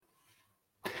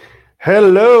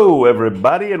Hello,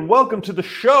 everybody, and welcome to the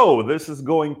show. This is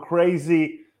Going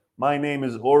Crazy. My name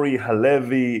is Ori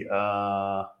Halevi.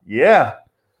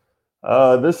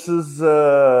 This is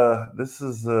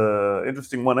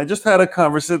interesting one. I just had a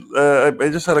conversation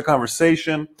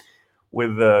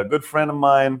with a good friend of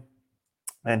mine,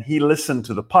 and he listened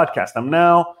to the podcast. I'm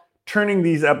now turning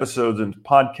these episodes into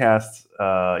podcasts.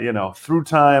 Through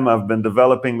time, I've been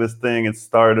developing this thing. It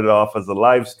started off as a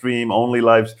live stream, only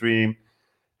live stream.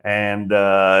 And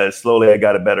slowly I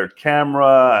got a better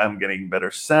camera, I'm getting better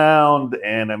sound,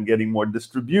 and I'm getting more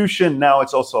distribution. Now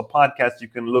it's also a podcast you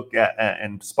can look at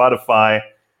and Spotify.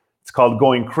 It's called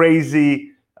Going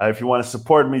Crazy. If you want to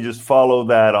support me, just follow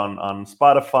that on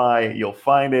Spotify. You'll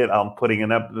find it. I'm putting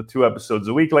in 2 episodes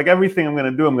a week. Like everything I'm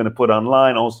going to do, I'm going to put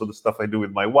online. Also the stuff I do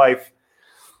with my wife.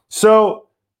 So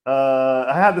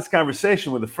I had this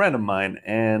conversation with a friend of mine,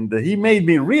 and he made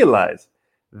me realize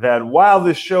that while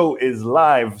this show is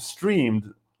live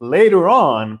streamed, later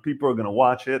on, people are going to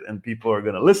watch it and people are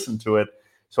going to listen to it.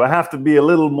 So I have to be a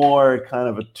little more kind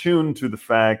of attuned to the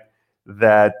fact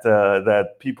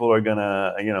that people are going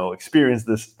to, experience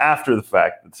this after the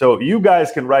fact. So you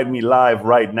guys can write me live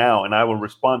right now and I will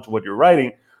respond to what you're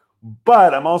writing.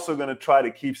 But I'm also going to try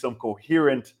to keep some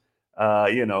coherent,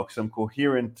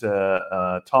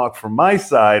 talk from my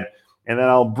side. And then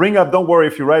I'll bring up, don't worry,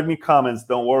 if you write me comments,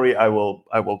 don't worry, I will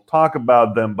talk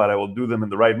about them, but I will do them in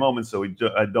the right moment so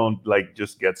I don't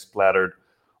just get splattered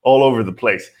all over the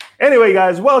place. Anyway,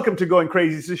 guys, welcome to Going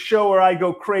Crazy. It's a show where I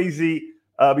go crazy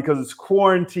because it's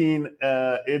quarantine.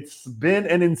 It's been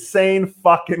an insane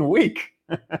fucking week.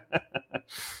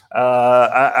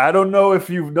 I don't know if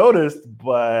you've noticed,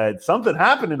 but something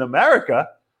happened in America.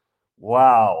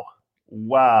 Wow.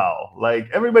 Like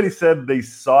everybody said they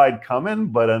saw it coming,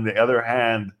 but on the other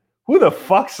hand, who the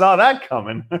fuck saw that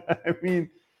coming? I mean,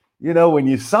 when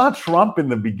you saw Trump in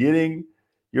the beginning,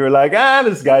 you're like,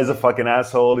 this guy's a fucking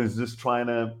asshole. He's just trying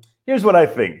to. Here's what I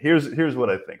think. Here's what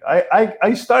I think.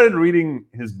 I started reading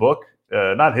his book,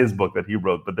 not his book that he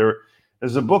wrote, but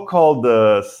there's a book called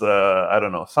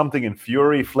something in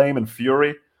Fury, Flame and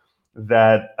Fury.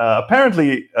 That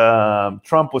apparently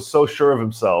Trump was so sure of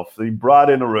himself, he brought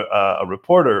in a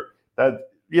reporter that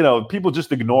people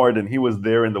just ignored, and he was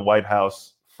there in the White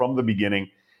House from the beginning,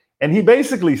 and he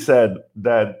basically said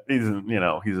that he's a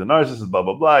narcissist, blah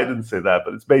blah blah. I didn't say that,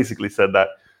 but it's basically said that.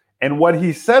 And what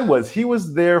he said was he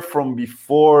was there from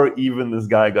before even this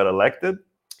guy got elected,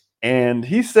 and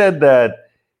he said that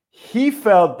he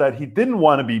felt that he didn't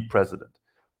want to be president,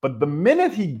 but the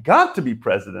minute he got to be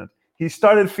president, he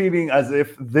started feeling as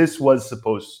if this was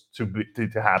supposed to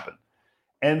happen.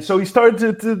 And so he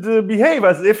started to behave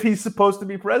as if he's supposed to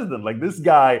be president. Like this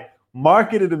guy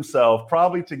marketed himself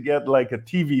probably to get like a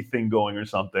TV thing going or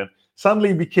something. Suddenly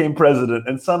he became president,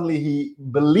 and suddenly he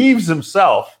believes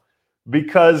himself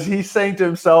because he's saying to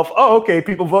himself, oh, okay,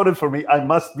 people voted for me. I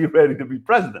must be ready to be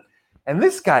president. And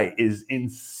this guy is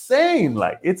insane.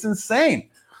 Like, it's insane.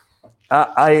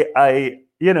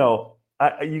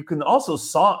 You can also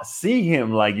see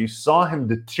him, like you saw him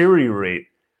deteriorate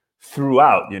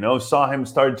throughout, saw him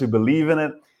start to believe in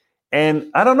it. And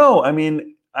I don't know, I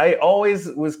mean, I always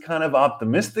was kind of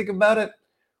optimistic about it.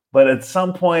 But at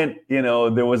some point,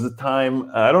 there was a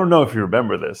time, I don't know if you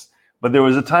remember this, but there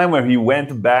was a time where he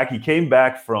came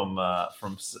back from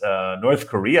North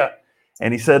Korea,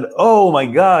 and he said, oh my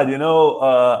God,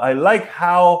 I like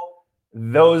how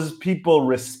those people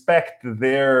respect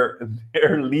their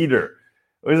leader.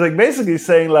 It was like basically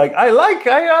saying like, I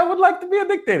would like to be a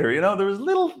dictator. There was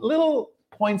little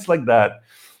points like that.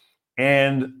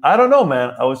 And I don't know,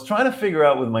 man, I was trying to figure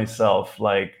out with myself,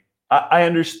 like, I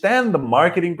understand the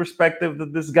marketing perspective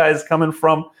that this guy is coming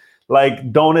from.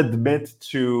 Like, don't admit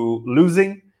to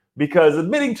losing, because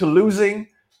admitting to losing,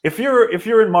 if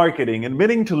you're in marketing,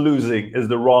 admitting to losing is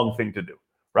the wrong thing to do,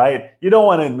 right? You don't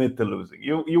want to admit to losing.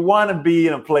 You want to be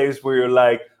in a place where you're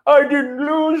like, I didn't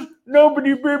lose,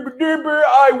 nobody,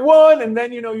 I won, and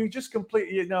then you just complete.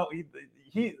 He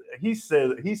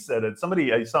said it.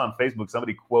 Somebody I saw on Facebook,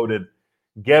 somebody quoted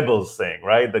Goebbels saying,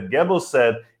 right, that Goebbels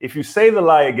said, if you say the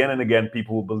lie again and again,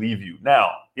 people will believe you.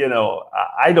 Now,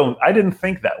 I didn't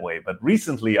think that way, but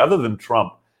recently, other than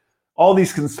Trump, all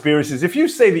these conspiracies, if you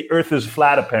say the earth is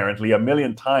flat apparently a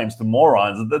million times to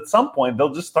morons, at some point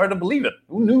they'll just start to believe it.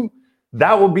 Who knew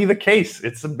that would be the case?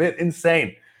 It's a bit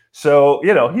insane. So,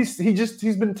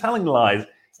 he's been telling lies,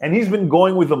 and he's been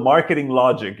going with the marketing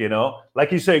logic, like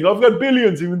he's saying, I've got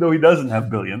billions, even though he doesn't have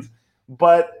billions.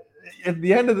 But at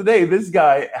the end of the day, this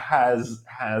guy has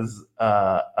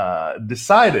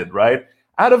decided, right,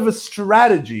 out of a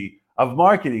strategy of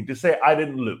marketing to say, I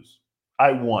didn't lose,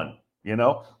 I won,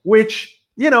 which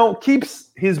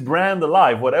keeps his brand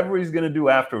alive. Whatever he's going to do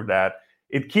after that,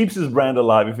 it keeps his brand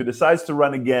alive. If he decides to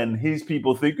run again, his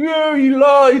people think, yeah, he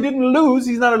lost. He didn't lose.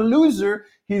 He's not a loser.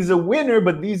 He's a winner.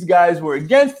 But these guys were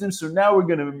against him, so now we're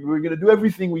gonna do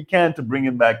everything we can to bring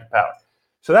him back to power.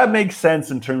 So that makes sense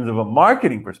in terms of a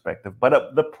marketing perspective.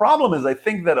 But the problem is, I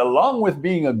think that along with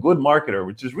being a good marketer,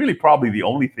 which is really probably the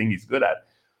only thing he's good at,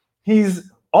 he's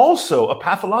also a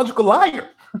pathological liar.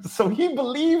 So he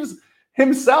believes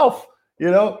himself.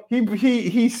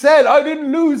 He said, I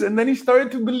didn't lose. And then he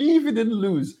started to believe he didn't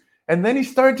lose. And then he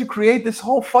started to create this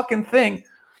whole fucking thing.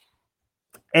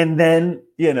 And then,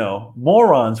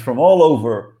 morons from all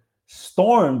over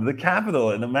stormed the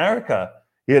Capitol in America,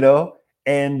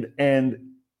 and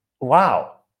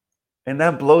wow. And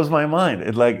that blows my mind.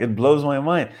 It blows my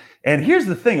mind. And here's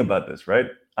the thing about this, right?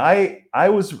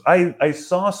 I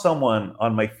saw someone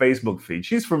on my Facebook feed.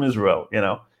 She's from Israel,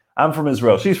 I'm from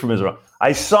Israel. She's from Israel.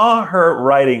 I saw her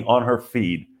writing on her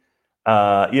feed,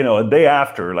 a day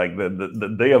after, like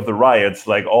the day of the riots,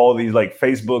 like all these like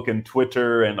Facebook and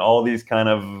Twitter and all these kind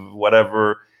of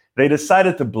whatever, they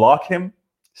decided to block him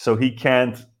so he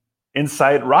can't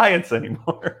incite riots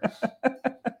anymore.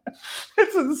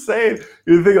 It's insane.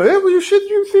 You think, hey, you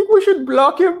think we should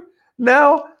block him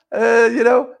now?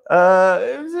 You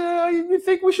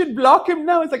think we should block him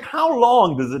now? It's like, how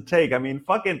long does it take? I mean,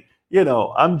 fucking,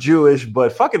 I'm Jewish,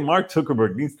 but fucking Mark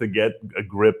Zuckerberg needs to get a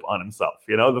grip on himself.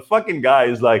 The fucking guy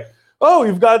is like, oh,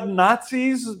 you've got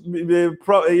Nazis,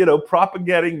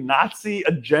 propagating Nazi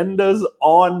agendas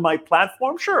on my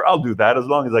platform. Sure, I'll do that as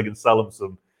long as I can sell him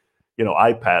some,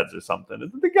 iPads or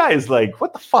something. The guy is like,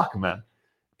 what the fuck, man?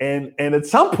 And at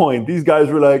some point, these guys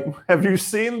were like, have you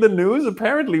seen the news?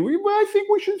 Apparently, I think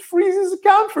we should freeze his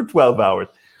account for 12 hours.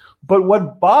 But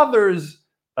what's bothering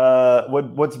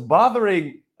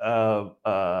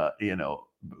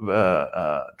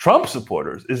Trump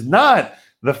supporters is not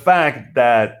the fact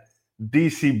that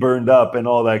DC burned up and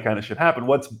all that kind of shit happened.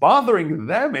 What's bothering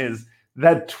them is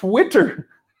that Twitter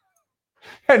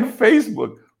and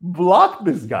Facebook blocked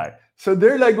this guy. So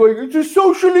they're like going, it's a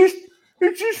socialist,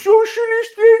 it's a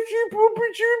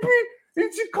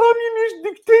communist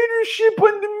dictatorship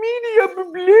on the media, blah,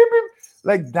 blah, blah.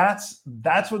 Like that's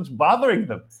what's bothering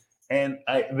them. And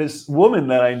this woman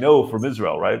that I know from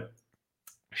Israel, right?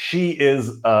 She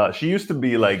used to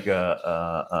be like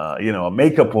a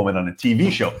makeup woman on a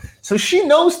TV show. So she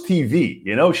knows TV,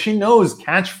 she knows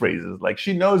catchphrases. Like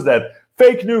she knows that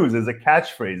fake news is a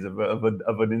catchphrase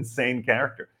of an insane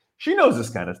character. She knows this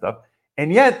kind of stuff.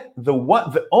 And yet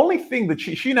the only thing that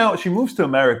she moves to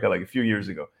America like a few years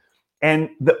ago. And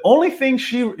the only thing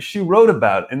she wrote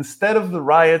about instead of the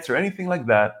riots or anything like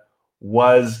that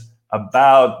was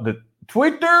about the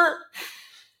Twitter.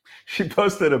 She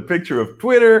posted a picture of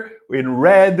Twitter in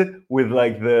red with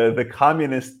like the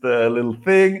communist little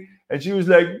thing, and she was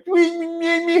like,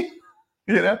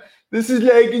 this is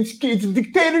like it's a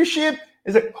dictatorship.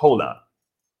 It's like, hold on,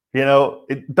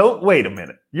 don't wait a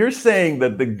minute. You're saying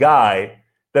that the guy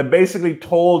that basically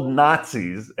told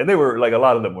Nazis, and they were like a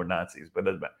lot of them were Nazis, but it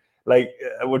doesn't matter. Like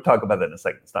we'll talk about that in a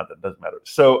second. It's not that it doesn't matter.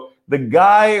 So the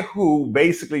guy who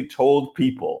basically told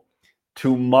people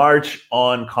to march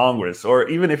on Congress, or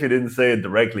even if he didn't say it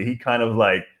directly, he kind of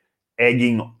like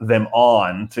egging them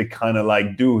on to kind of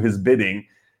like do his bidding.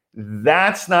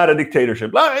 That's not a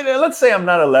dictatorship. Let's say I'm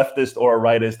not a leftist or a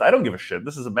rightist. I don't give a shit.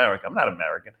 This is America. I'm not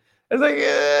American. It's like,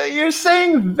 you're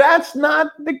saying that's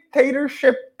not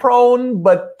dictatorship prone,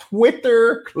 but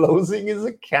Twitter closing his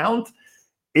account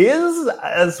is?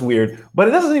 That's weird. But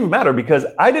it doesn't even matter because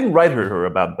I didn't write her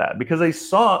about that because I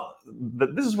saw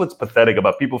that this is what's pathetic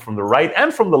about people from the right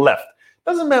and from the left.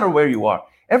 Doesn't matter where you are.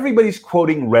 Everybody's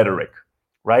quoting rhetoric,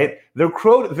 right? They're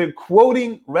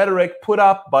quoting rhetoric put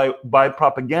up by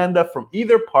propaganda from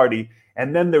either party,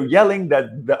 and then they're yelling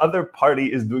that the other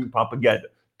party is doing propaganda.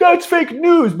 That's fake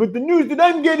news, but the news that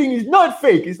I'm getting is not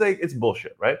fake. It's like, it's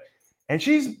bullshit, right? And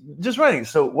she's just writing.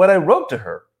 So what I wrote to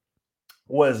her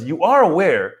was, you are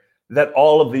aware that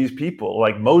all of these people,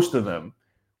 like most of them,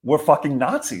 were fucking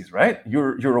Nazis, right?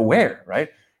 You're aware, right?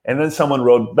 And then someone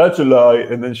wrote, that's a lie.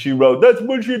 And then she wrote, that's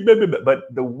bullshit. Blah, blah, blah.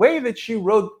 But the way that she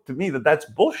wrote to me that that's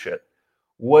bullshit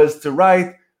was to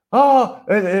write,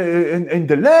 and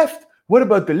the left, what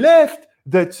about the left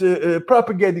that's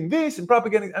propagating this and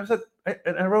propagating?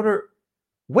 I wrote her,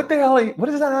 what the hell, what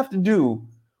does that have to do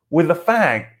with the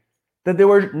fact that there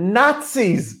were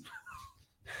Nazis?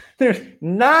 There's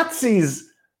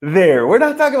Nazis there. We're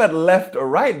not talking about left or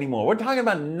right anymore. We're talking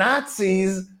about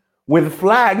Nazis with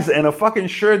flags and a fucking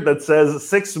shirt that says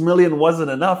 6 million wasn't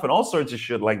enough and all sorts of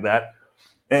shit like that.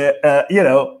 Benji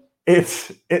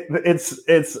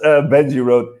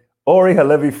wrote, Ori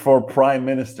Halevi for prime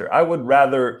minister. I would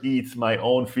rather eat my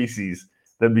own feces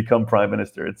than become prime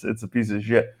minister. It's a piece of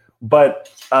shit. But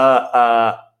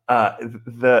the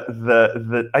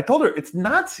I told her it's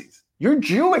Nazis. You're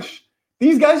Jewish.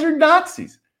 These guys are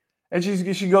Nazis. And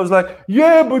she goes like,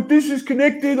 yeah, but this is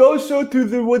connected also to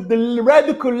the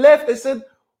radical left. I said,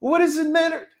 what does it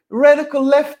matter? Radical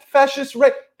left, fascist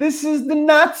right. This is the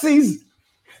Nazis.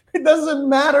 It doesn't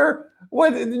matter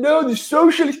what, no, the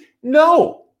socialists.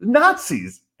 No,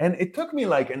 Nazis. And it took me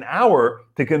like an hour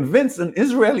to convince an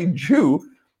Israeli Jew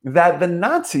that the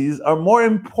Nazis are more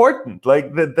important.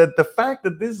 Like the fact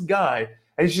that this guy,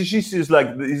 and she says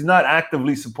like he's not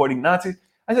actively supporting Nazis.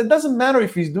 I said, it doesn't matter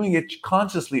if he's doing it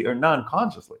consciously or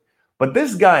non-consciously. But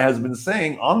this guy has been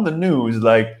saying on the news,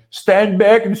 like, stand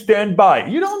back and stand by.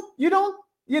 You don't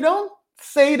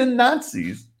say to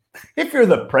Nazis, if you're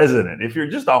the president, if you're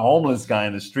just a homeless guy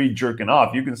in the street jerking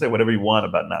off, you can say whatever you want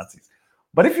about Nazis.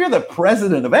 But if you're the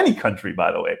president of any country,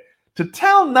 by the way, to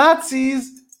tell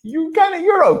Nazis,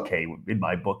 you're okay in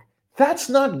my book. That's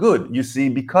not good, you see,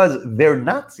 because they're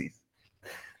Nazis.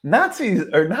 Nazis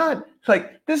are not,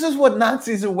 like, this is what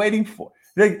Nazis are waiting for.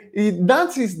 Like,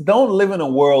 Nazis don't live in a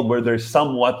world where they're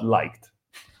somewhat liked.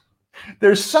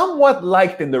 They're somewhat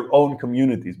liked in their own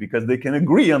communities because they can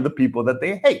agree on the people that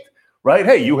they hate, right?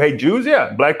 Hey, you hate Jews?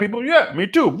 Yeah. Black people? Yeah, me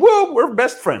too. Woo, we're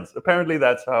best friends. Apparently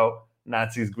that's how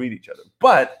Nazis greet each other.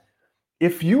 But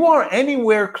if you are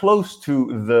anywhere close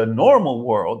to the normal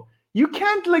world, you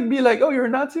can't like be like, oh, you're a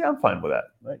Nazi? I'm fine with that.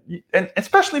 Right? And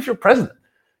especially if you're president,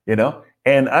 you know?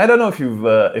 And I don't know if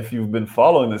you've been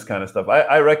following this kind of stuff.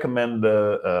 I recommend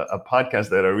a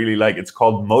podcast that I really like. It's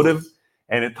called Motive,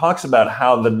 and it talks about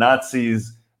how the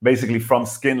Nazis, basically from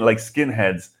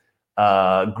skinheads,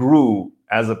 grew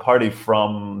as a party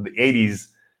from the 80s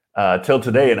till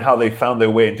today, and how they found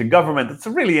their way into government. It's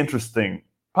a really interesting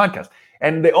podcast.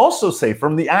 And they also say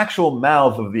from the actual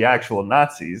mouth of the actual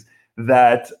Nazis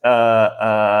that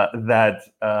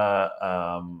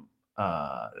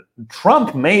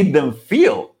Trump made them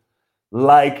feel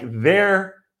like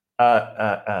they're,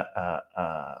 that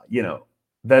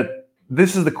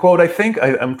this is the quote, I think,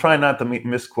 I'm trying not to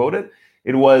misquote it.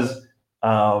 It was,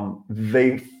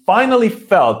 they finally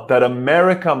felt that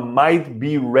America might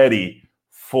be ready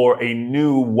for a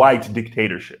new white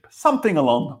dictatorship, something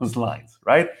along those lines,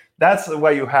 right? That's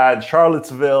why you had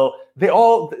Charlottesville.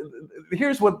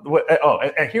 Here's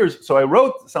so I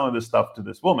wrote some of this stuff to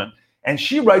this woman, and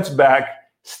she writes back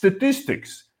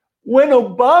statistics. When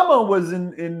Obama was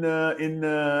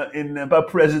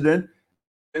president,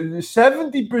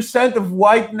 70% of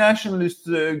white nationalists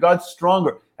got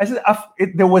stronger. I said,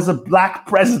 there was a black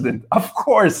president. Of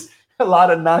course, a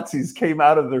lot of Nazis came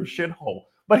out of their shithole,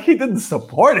 but he didn't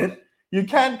support it. You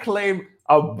can't claim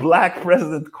a black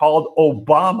president called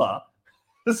Obama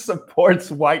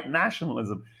supports white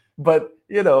nationalism. But,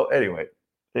 anyway,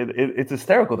 it's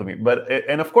hysterical to me.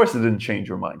 And of course it didn't change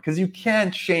your mind, because you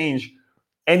can't change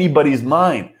anybody's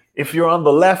mind. If you're on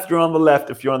the left, you're on the left.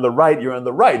 If you're on the right, you're on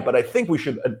the right. But I think we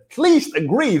should at least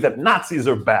agree that Nazis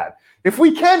are bad. If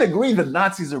we can't agree that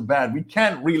Nazis are bad, we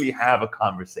can't really have a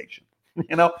conversation.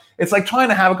 It's like trying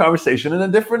to have a conversation in a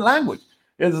different language.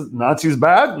 Is Nazis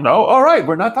bad? No. All right,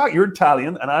 we're not talking. You're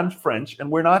Italian and I'm French,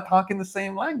 and we're not talking the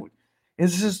same language.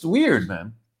 It's just weird,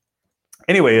 man.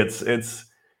 Anyway,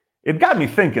 it got me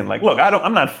thinking. Like, look,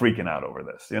 I'm not freaking out over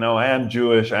this. I am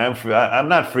Jewish. I'm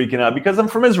not freaking out because I'm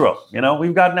from Israel.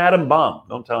 We've got an atom bomb.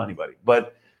 Don't tell anybody.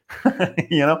 But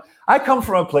I come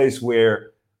from a place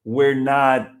where we're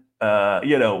not.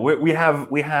 We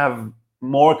have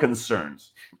more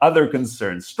concerns, other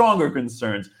concerns, stronger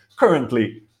concerns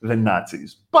currently than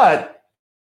Nazis. But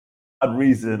for that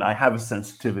reason, I have a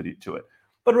sensitivity to it.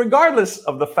 But regardless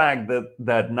of the fact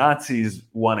that Nazis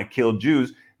want to kill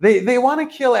Jews, they want to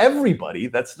kill everybody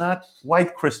that's not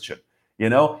white Christian.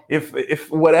 If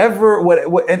whatever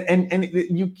and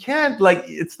you can't, like,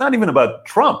 it's not even about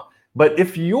Trump, but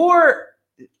if you're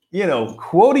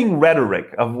quoting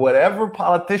rhetoric of whatever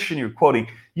politician you're quoting,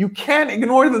 you can't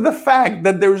ignore the fact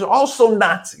that there's also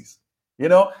Nazis.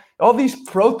 All these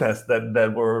protests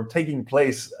that were taking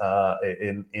place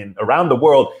in around the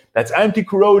world, that's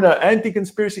anti-corona,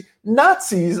 anti-conspiracy.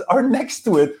 Nazis are next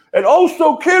to it and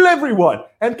also kill everyone.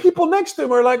 And people next to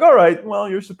them are like, all right, well,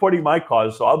 you're supporting my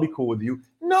cause, so I'll be cool with you.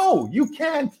 No, you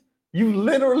can't. You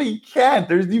literally can't.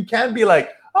 You can't be like,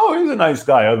 oh, he's a nice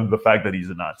guy, other than the fact that he's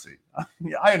a Nazi.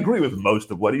 I agree with most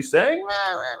of what he's saying.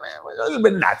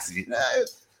 But Nazi.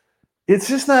 It's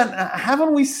just not.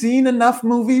 Haven't we seen enough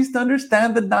movies to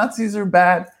understand that Nazis are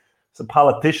bad? It's a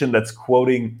politician that's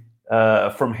quoting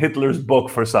from Hitler's book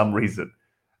for some reason.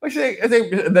 I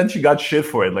think, and then she got shit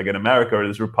for it, like in America, or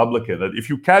this Republican, that if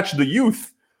you catch the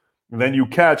youth, then you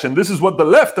catch, and this is what the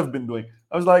left have been doing.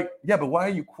 I was like, yeah, but why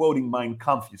are you quoting Mein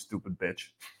Kampf, you stupid bitch?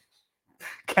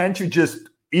 Can't you just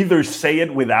either say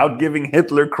it without giving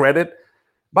Hitler credit?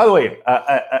 By the way,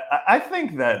 I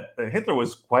think that Hitler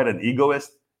was quite an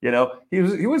egoist. You know, he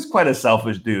was quite a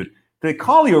selfish dude. To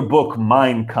call your book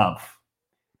Mein Kampf,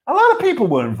 a lot of people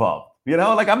were involved. You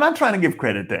know, like I'm not trying to give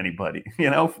credit to anybody,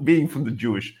 you know, being from the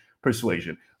Jewish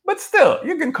persuasion. But still,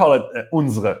 you can call it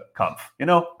unsere Kampf, you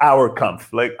know, our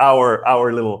Kampf, like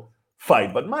our little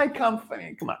fight. But my Kampf, I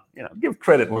mean, come on, you know, give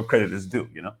credit where credit is due,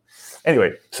 you know.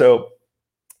 Anyway, so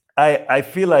I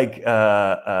feel like,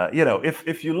 you know,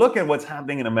 if you look at what's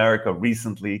happening in America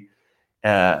recently,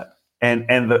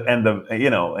 and the you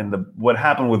know, and the what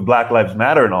happened with Black Lives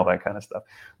Matter and all that kind of stuff.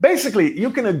 Basically, you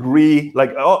can agree.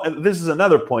 Like, oh, this is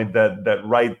another point that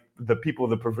the people,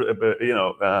 you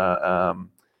know,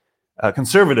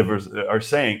 conservatives are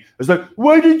saying. It's like,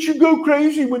 why didn't you go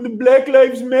crazy when the Black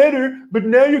Lives Matter, but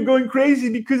now you're going crazy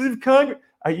because of Congress?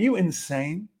 Are you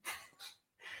insane?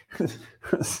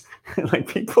 Like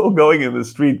people going in the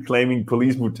street claiming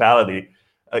police brutality.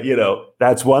 You know,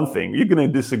 that's one thing. You're going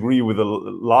to disagree with the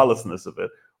lawlessness of it.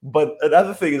 But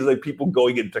another thing is like people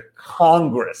going into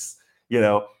Congress. You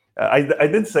know, I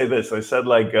did say this. I said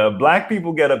like black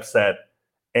people get upset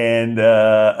and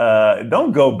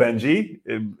don't go, Benji.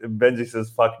 Benji says,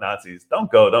 fuck Nazis.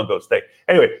 Don't go, stay.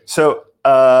 Anyway, so,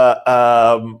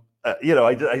 you know,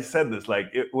 I said this,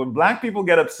 like when black people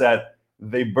get upset,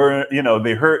 they burn, you know,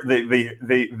 they hurt,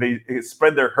 they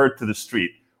spread their hurt to the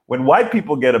street. When white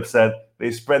people get upset, they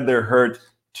spread their hurt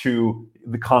to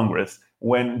the Congress.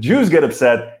 When Jews get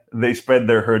upset, they spread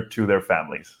their hurt to their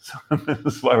families. So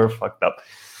this is why we're fucked up.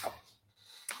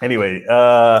 Anyway,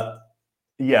 yeah,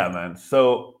 man.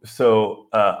 So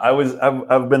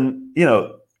I've been, you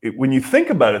know, when you think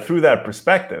about it through that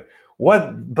perspective,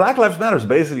 what Black Lives Matter is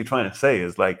basically trying to say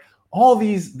is like all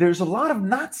these. There's a lot of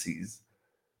Nazis.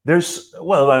 There's,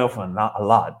 well, I don't know, not a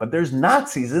lot, but there's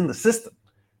Nazis in the system.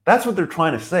 That's what they're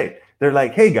trying to say. They're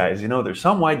like, hey guys, you know, there's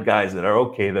some white guys that are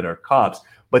okay, that are cops,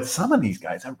 but some of these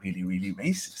guys are really, really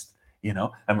racist, you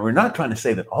know? I mean, we're not trying to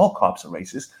say that all cops are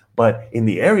racist, but in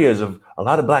the areas of a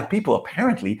lot of black people,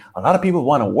 apparently, a lot of people who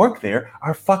want to work there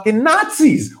are fucking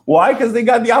Nazis. Why? Because they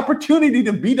got the opportunity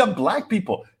to beat up black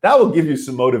people. That will give you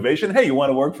some motivation. Hey, you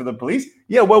want to work for the police?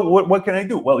 Yeah, well, what can I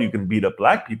do? Well, you can beat up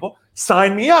black people.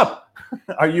 Sign me up.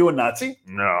 Are you a Nazi?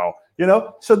 No. You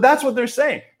know, so that's what they're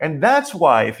saying. And that's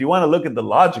why, if you want to look at the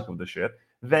logic of the shit,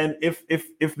 then if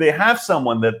they have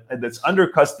someone that's under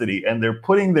custody and they're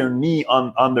putting their knee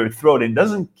on their throat and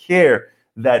doesn't care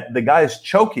that the guy is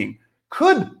choking,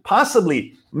 could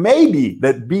possibly, maybe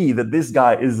that this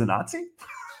guy is a Nazi?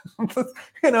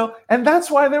 You know, and that's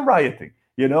why they're rioting,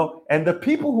 you know, and the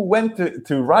people who went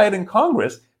to riot in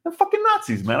Congress, they're fucking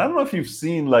Nazis, man. I don't know if you've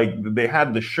seen, like, they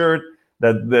had the shirt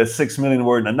that the 6 million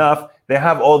weren't enough. They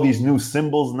have all these new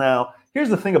symbols now. Here's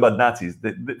the thing about Nazis.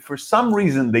 For some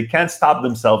reason, they can't stop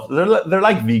themselves. They're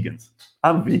like vegans.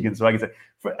 I'm vegan, so I can say,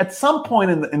 at some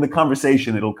point in the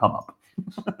conversation, it'll come up.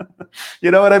 You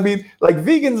know what I mean? Like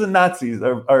vegans and Nazis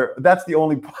are that's the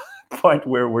only point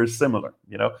where we're similar,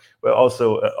 you know? But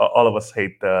also, all of us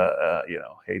hate, yeah,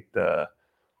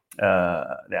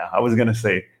 I was going to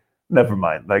say, never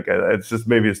mind. Like, it's just,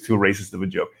 maybe it's too racist of a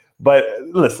joke. But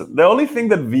listen, the only thing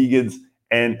that vegans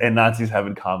and Nazis have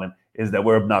in common is that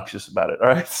we're obnoxious about it. All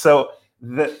right. So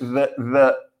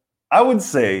the I would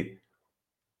say,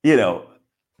 you know,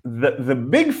 the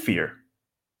big fear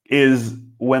is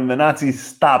when the Nazis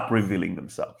stop revealing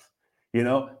themselves. You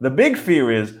know, the big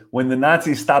fear is when the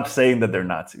Nazis stop saying that they're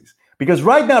Nazis. Because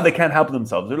right now they can't help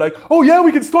themselves. They're like, oh yeah,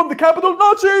 we can storm the Capitol.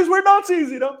 Nazis, we're Nazis,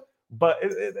 you know. But,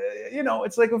 you know,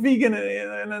 it's like a vegan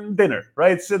and dinner,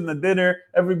 right? Sitting at dinner,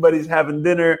 everybody's having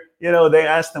dinner. You know, they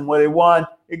ask them what they want.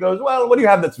 He goes, well, what do you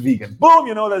have that's vegan? Boom,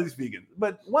 you know that he's vegan.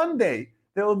 But one day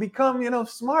they will become, you know,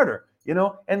 smarter, you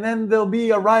know, and then there'll be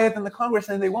a riot in the Congress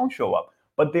and they won't show up.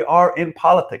 But they are in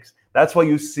politics. That's why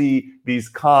you see these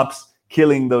cops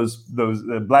killing those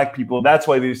black people. That's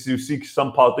why you see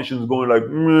some politicians going like,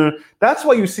 meh. That's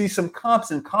why you see some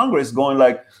cops in Congress going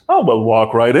like, oh, well,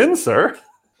 walk right in, sir.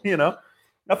 You know,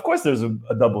 of course, there's a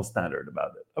double standard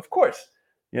about it. Of course,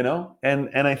 you know, and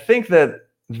I think that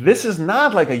this is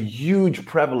not like a huge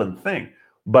prevalent thing.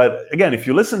 But again, if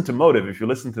you listen to Motive, if you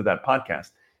listen to that podcast,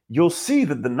 you'll see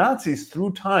that the Nazis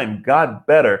through time got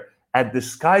better at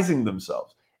disguising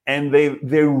themselves. And they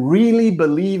really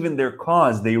believe in their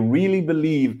cause. They really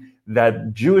believe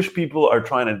that Jewish people are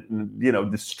trying to, you know,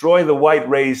 destroy the white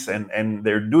race, and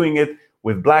they're doing it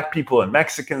with black people and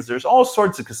Mexicans. There's all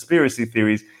sorts of conspiracy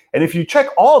theories. And if you check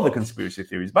all the conspiracy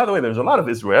theories, by the way, there's a lot of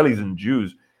Israelis and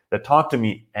Jews that talk to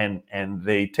me and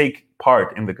they take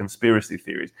part in the conspiracy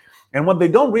theories. And what they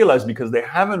don't realize, because they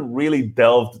haven't really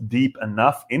delved deep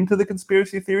enough into the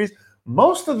conspiracy theories,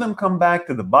 most of them come back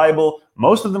to the Bible.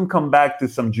 Most of them come back to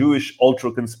some Jewish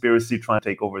ultra conspiracy trying to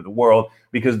take over the world,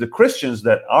 because the Christians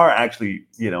that are actually,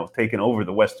 taking over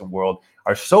the Western world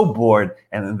are so bored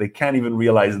and they can't even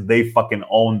realize they fucking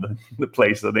own the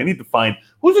place. So they need to find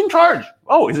who's in charge.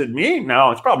 Oh, is it me?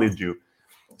 No, it's probably a Jew.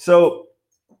 So,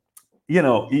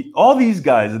 all these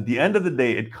guys, at the end of the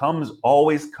day, it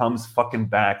always comes fucking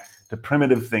back to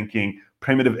primitive thinking,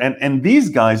 and these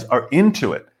guys are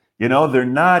into it. They're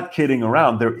not kidding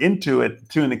around. They're into it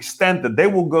to an extent that they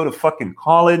will go to fucking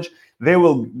college. They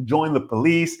will join the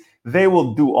police. They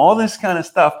will do all this kind of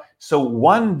stuff. So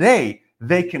one day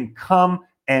they can come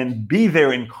and be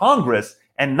there in Congress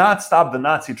and not stop the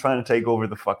Nazi trying to take over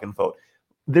the fucking vote.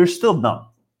 They're still dumb.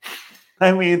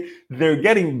 I mean, they're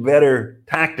getting better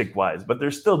tactic-wise, but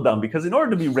they're still dumb, because in order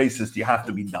to be racist, you have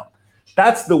to be dumb.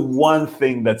 That's the one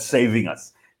thing that's saving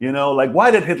us.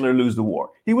 Why did Hitler lose the war?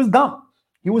 He was dumb.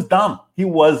 He was dumb.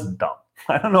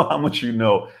 I don't know how much you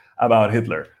know about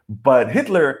Hitler, but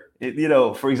Hitler,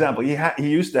 for example, he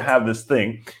used to have this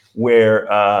thing where,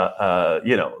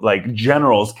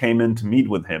 generals came in to meet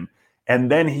with him. And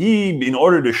then in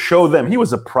order to show them, he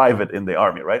was a private in the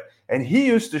army, right? And he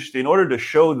used to, in order to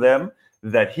show them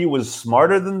that he was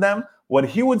smarter than them, what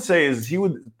he would say is he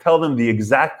would tell them the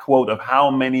exact quote of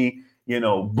how many,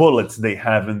 bullets they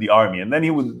have in the army. And then he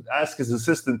would ask his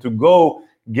assistant to go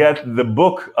get the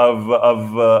book of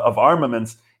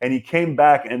armaments, and he came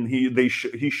back and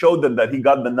he showed them that he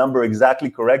got the number exactly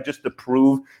correct, just to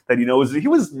prove that he knows. He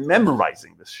was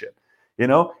memorizing this shit,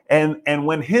 and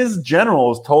when his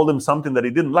generals told him something that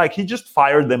he didn't like, he just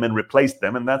fired them and replaced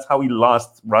them, and that's how he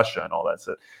lost Russia and all that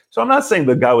shit. So I'm not saying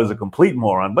the guy was a complete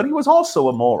moron, but he was also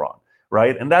a moron,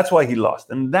 right? And that's why he lost.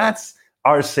 And that's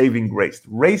our saving grace.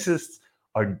 Racists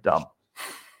are dumb.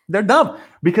 They're dumb,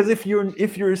 because if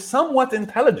you're somewhat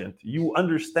intelligent, you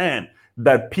understand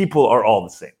that people are all the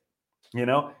same.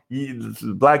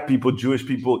 Black people, Jewish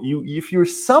people. If you're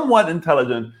somewhat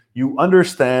intelligent, you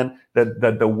understand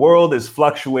that the world is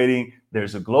fluctuating.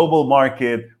 There's a global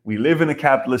market. We live in a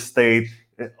capitalist state.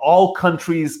 All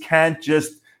countries can't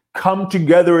just come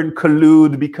together and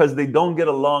collude because they don't get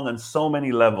along on so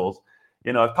many levels.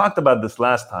 I've talked about this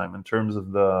last time in terms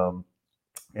of the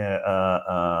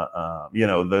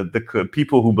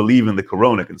people who believe in the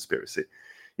Corona conspiracy.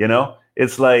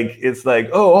 It's like,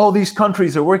 oh, all these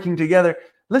countries are working together.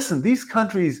 Listen, these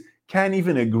countries can't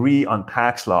even agree on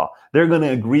tax law. They're going to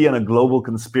agree on a global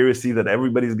conspiracy that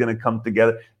everybody's going to come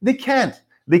together. They can't.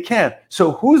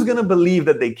 So who's going to believe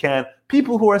that they can?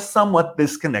 People who are somewhat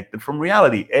disconnected from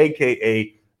reality,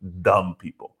 aka dumb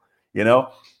people.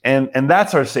 And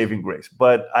that's our saving grace.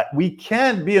 But we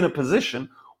can't be in a position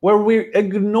where we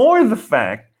ignore the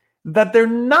fact that they're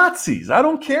Nazis. I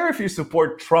don't care if you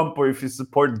support Trump or if you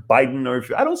support Biden or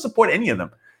I don't support any of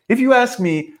them. If you ask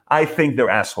me, I think they're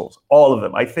assholes, all of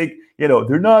them. I think,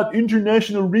 they're not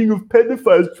international ring of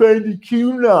pedophiles trying to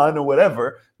QAnon or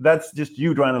whatever. That's just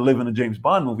you trying to live in a James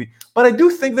Bond movie. But I do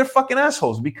think they're fucking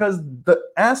assholes, because the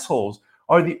assholes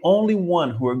are the only one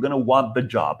who are going to want the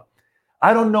job.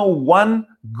 I don't know one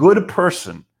good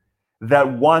person that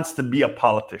wants to be a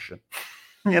politician.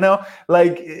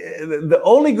 The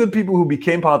only good people who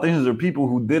became politicians are people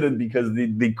who did it because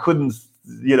they couldn't,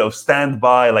 stand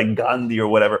by, like Gandhi or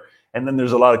whatever. And then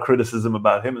there's a lot of criticism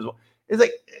about him as well. It's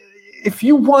like, if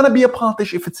you want to be a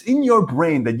politician, if it's in your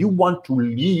brain that you want to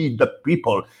lead the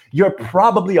people, you're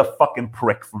probably a fucking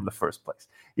prick from the first place.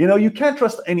 You can't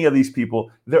trust any of these people.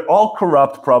 They're all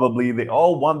corrupt, probably. They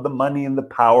all want the money and the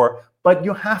power. But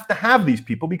you have to have these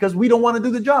people because we don't want to do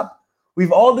the job.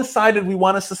 We've all decided we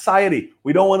want a society.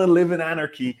 We don't want to live in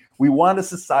anarchy. We want a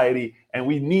society, and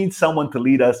we need someone to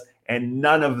lead us, and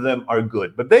none of them are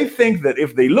good. But they think that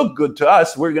if they look good to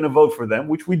us, we're going to vote for them,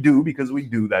 which we do because we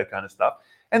do that kind of stuff.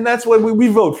 And that's why we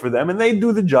vote for them, and they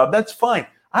do the job. That's fine.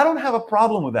 I don't have a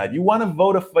problem with that. You want to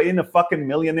vote in a fucking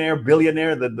millionaire,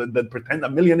 billionaire a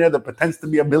millionaire that pretends to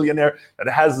be a billionaire, that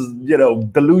has,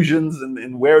 delusions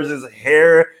and wears his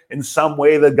hair in some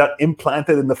way that got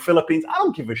implanted in the Philippines. I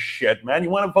don't give a shit, man. You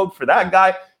want to vote for that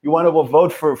guy? You want to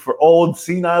vote for old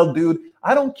senile dude?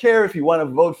 I don't care if you want to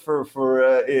vote for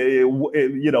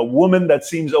woman that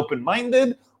seems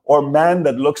open-minded or man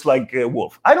that looks like a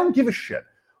wolf. I don't give a shit.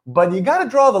 But you got to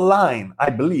draw the line, I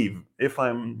believe, if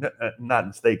I'm not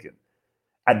mistaken,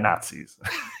 at Nazis.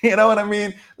 You know what I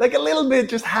mean? Like a little bit,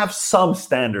 just have some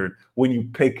standard when you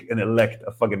pick and elect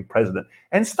a fucking president.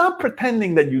 And stop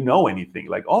pretending that you know anything.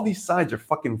 Like all these sides are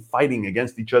fucking fighting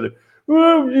against each other.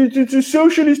 Oh, it's a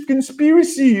socialist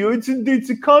conspiracy. It's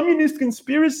a communist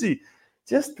conspiracy.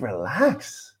 Just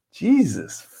relax.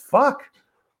 Jesus, fuck.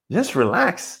 Just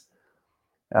relax.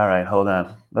 All right, hold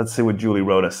on. Let's see what Julie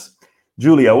wrote us.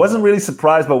 Julie, I wasn't really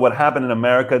surprised by what happened in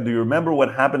America. Do you remember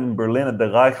what happened in Berlin at the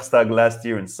Reichstag last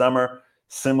year in summer?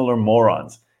 Similar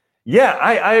morons. Yeah,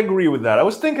 I agree with that. I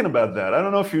was thinking about that. I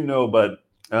don't know if you know, but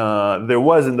there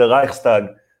was in the Reichstag,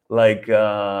 like,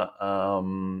 there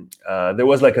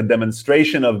was like a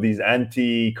demonstration of these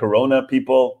anti-corona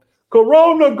people.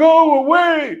 Corona, go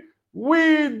away!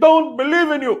 We don't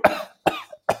believe in you!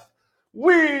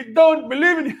 We don't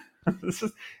believe in you!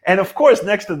 And of course,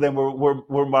 next to them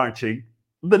were marching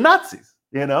the Nazis,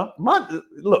 you know?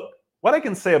 Look, what I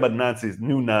can say about Nazis,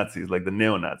 new Nazis, like the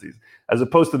neo-Nazis, as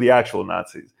opposed to the actual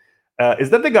Nazis,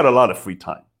 is that they got a lot of free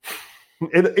time.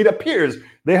 It appears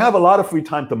they have a lot of free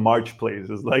time to march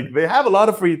places. Like, they have a lot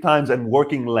of free times and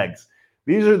working legs.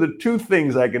 These are the two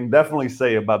things I can definitely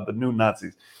say about the new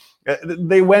Nazis.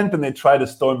 They went and they tried to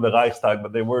storm the Reichstag,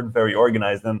 but they weren't very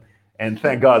organized. And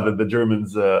thank God that the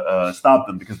Germans stopped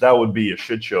them, because that would be a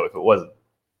shit show if it wasn't.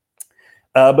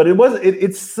 But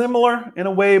it's similar in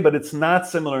a way, but it's not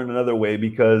similar in another way,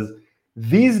 because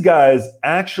these guys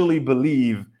actually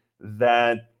believe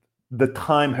that the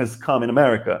time has come in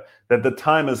America, that the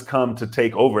time has come to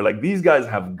take over. Like, these guys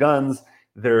have guns.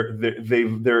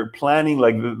 They're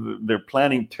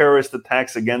planning terrorist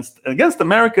attacks against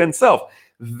America itself.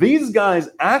 These guys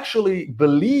actually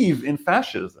believe in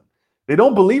fascism. They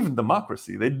don't believe in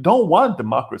democracy. They don't want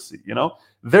democracy. You know,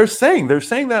 they're saying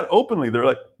that openly. They're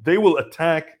like, they will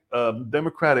attack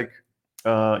democratic,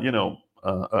 governments,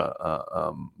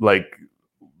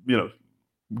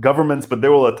 but they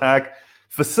will attack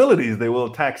facilities. They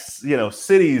will attack,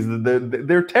 cities.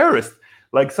 They're terrorists.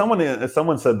 Like someone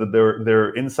said that they're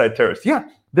inside terrorists. Yeah,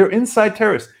 they're inside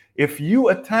terrorists. If you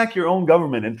attack your own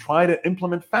government and try to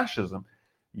implement fascism,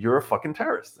 you're a fucking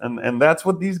terrorist. And that's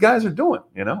what these guys are doing,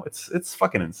 you know? It's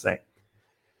fucking insane.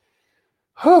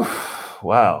 Whew,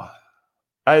 wow.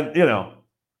 I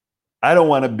don't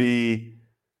want to be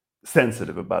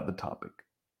sensitive about the topic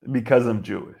because I'm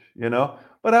Jewish, you know?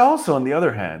 But I also, on the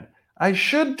other hand, I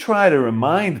should try to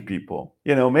remind people,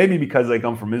 maybe because I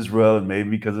come from Israel, and maybe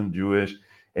because I'm Jewish,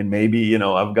 and maybe,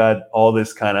 I've got all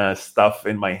this kind of stuff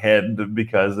in my head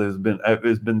because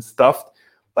it's been stuffed.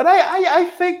 But I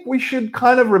think we should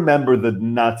kind of remember that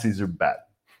Nazis are bad.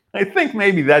 I think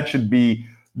maybe that should be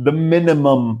the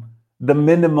minimum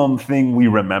thing we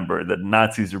remember, that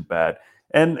Nazis are bad.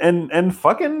 And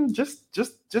fucking just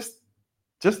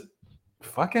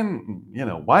fucking,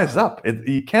 wise up.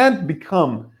 You can't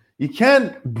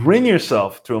bring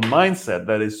yourself to a mindset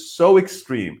that is so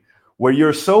extreme, where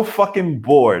you're so fucking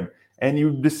bored and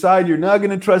you decide you're not going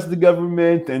to trust the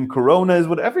government, and Corona is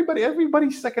what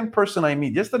everybody second person I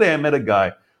meet. Yesterday I met a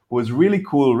guy who was really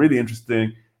cool, really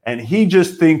interesting, and he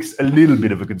just thinks a little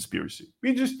bit of a conspiracy.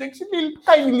 He just thinks a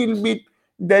tiny little bit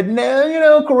that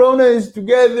now, Corona is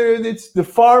together, it's the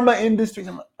pharma industry.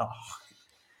 I'm like, oh,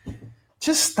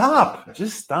 just stop,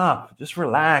 just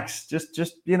relax, just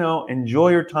enjoy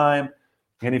your time.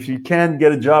 And if you can't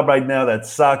get a job right now, that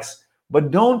sucks. But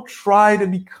don't try to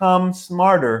become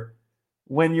smarter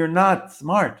when you're not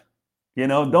smart.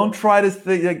 Don't try to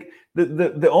think like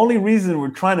the only reason we're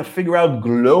trying to figure out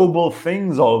global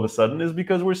things all of a sudden is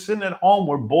because we're sitting at home,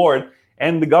 we're bored,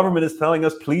 and the government is telling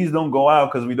us, please don't go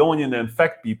out because we don't want you to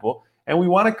infect people. And we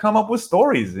want to come up with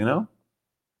stories,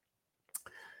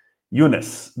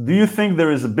 Eunice, do you think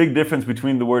there is a big difference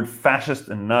between the word fascist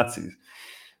and Nazis?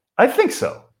 I think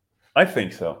so.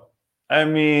 I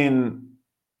mean,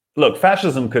 look,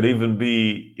 fascism could even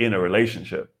be in a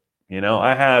relationship.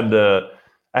 I had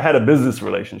a business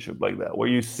relationship like that, where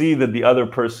you see that the other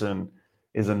person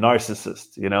is a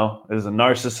narcissist, is a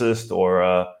narcissist,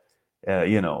 or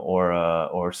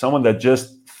someone that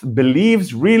just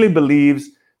really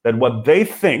believes that what they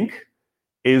think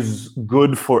is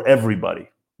good for everybody,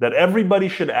 that everybody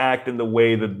should act in the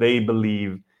way that they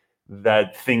believe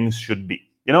that things should be.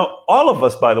 All of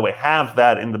us, by the way, have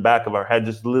that in the back of our head,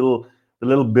 just the little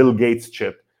Bill Gates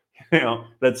chip,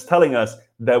 that's telling us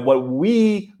that what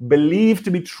we believe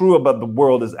to be true about the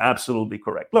world is absolutely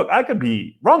correct. Look, I could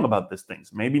be wrong about these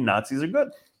things. Maybe Nazis are good.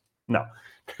 No,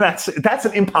 that's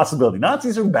an impossibility.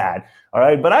 Nazis are bad, all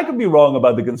right? But I could be wrong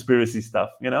about the conspiracy stuff,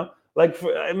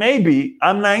 maybe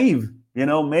I'm naive.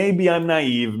 Maybe I'm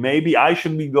naive. Maybe I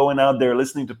should be going out there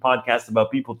listening to podcasts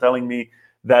about people telling me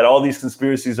that all these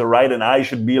conspiracies are right, and I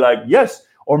should be like, yes,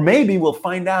 Or maybe we'll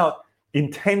find out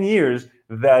in 10 years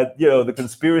that, the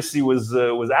conspiracy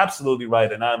was absolutely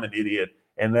right and I'm an idiot.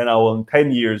 And then in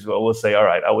 10 years, we'll say, all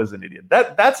right, I was an idiot.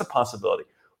 That's a possibility.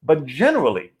 But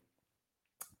generally,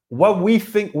 what we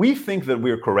think that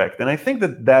we're correct. And I think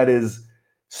that is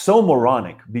so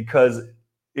moronic, because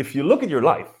if you look at your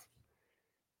life,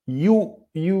 you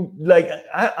like,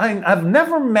 I've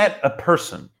never met a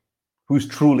person who's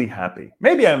truly happy.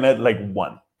 Maybe I met like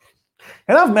one.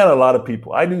 And I've met a lot of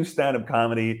people. I do stand-up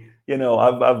comedy.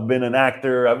 I've been an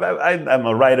actor. I'm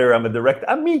a writer. I'm a director.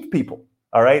 I meet people.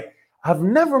 All right. I've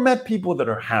never met people that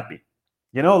are happy.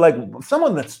 Like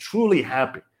someone that's truly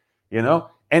happy.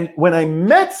 And when I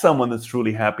met someone that's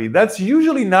truly happy, that's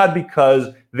usually not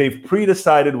because they've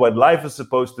pre-decided what life is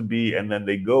supposed to be and then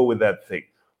they go with that thing.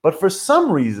 But for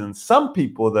some reason, some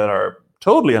people that are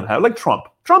totally unhappy, like Trump.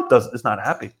 Trump is not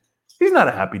happy. He's not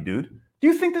a happy dude. Do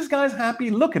you think this guy's happy?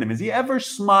 Look at him. Has he ever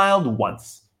smiled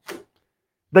once?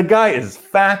 The guy is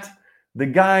fat. The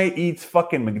guy eats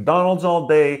fucking McDonald's all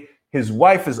day. His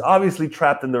wife is obviously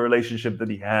trapped in the relationship that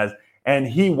he has, and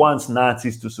he wants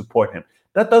Nazis to support him.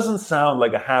 That doesn't sound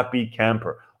like a happy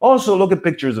camper. Also, look at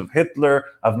pictures of Hitler,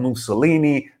 of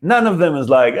Mussolini. None of them is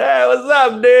like, hey, what's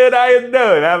up, dude? How you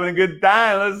doing? Having a good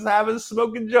time? Let's have a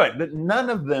smoking joint. But none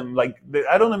of them,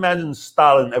 I don't imagine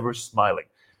Stalin ever smiling,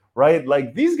 right?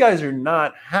 Like, these guys are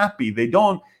not happy. They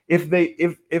don't, and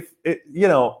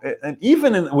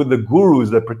even with the gurus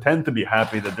that pretend to be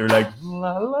happy, that they're like,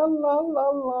 la, la, la, la,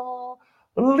 la,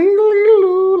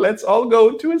 let's all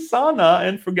go to a sauna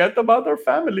and forget about our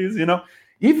families,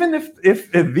 Even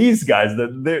if these guys,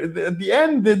 that at the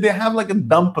end, they have like a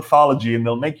dumb pathology and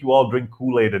they'll make you all drink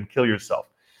Kool-Aid and kill yourself.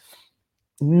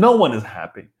 No one is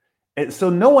happy. So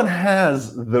no one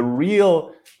has the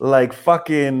real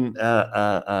fucking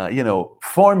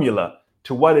formula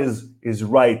to what is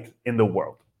right in the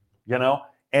world,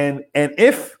 And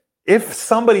if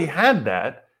somebody had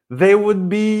that, they would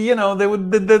be, they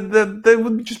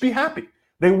would just be happy.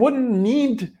 They wouldn't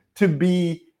need to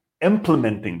be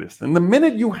implementing this. And the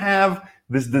minute you have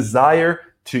this desire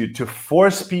to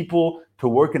force people to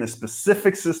work in a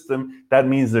specific system, that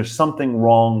means there's something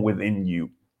wrong within you.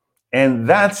 And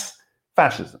that's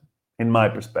fascism, in my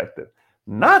perspective.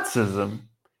 Nazism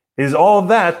is all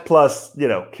that plus,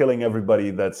 killing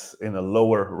everybody that's in a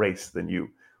lower race than you,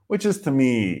 which is, to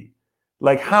me,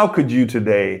 like, how could you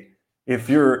today, if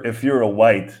you're a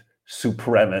white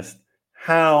supremacist,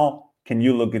 how can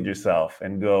you look at yourself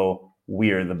and go,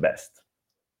 we're the best?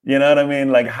 You know what I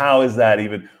mean? Like, how is that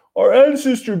even? Our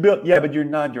ancestor built, yeah, but you're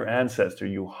not your ancestor,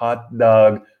 you hot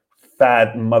dog,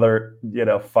 fat mother,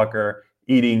 fucker,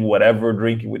 eating whatever,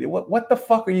 drinking. What the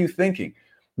fuck are you thinking?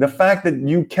 The fact that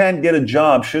you can't get a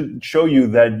job should show you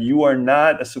that you are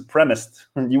not a supremacist.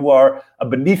 You are a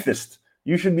beneathist.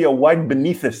 You should be a white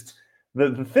beneathist.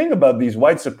 The thing about these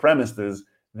white supremacists is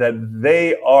that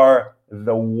they are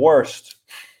the worst.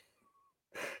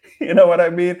 You know what I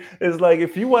mean? It's like,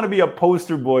 if you want to be a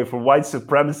poster boy for white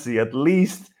supremacy, at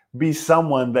least be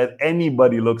someone that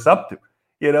anybody looks up to.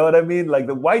 You know what I mean? Like,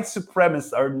 the white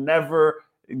supremacists are never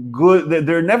good.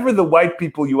 They're never the white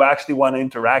people you actually want to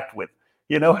interact with.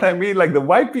 You know what I mean? Like, the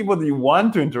white people that you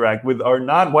want to interact with are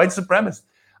not white supremacists.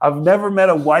 I've never met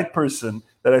a white person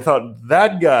that I thought,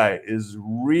 that guy is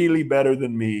really better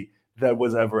than me, that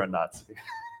was ever a Nazi.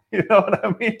 You know what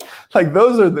I mean? Like,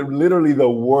 those are literally the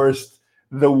worst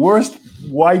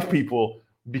white people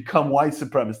become white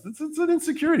supremacists. It's an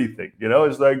insecurity thing,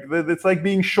 It's like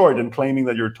being short and claiming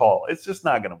that you're tall. It's just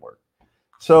not going to work.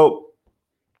 So,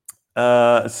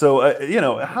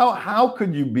 how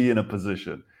could you be in a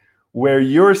position where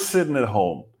you're sitting at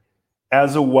home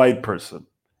as a white person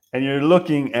and you're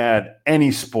looking at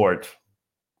any sport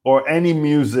or any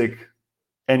music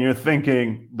and you're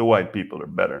thinking the white people are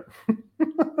better?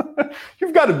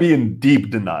 You've got to be in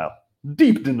deep denial.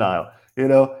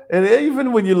 And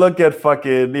even when you look at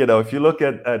fucking, if you look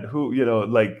at who,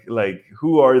 like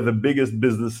who are the biggest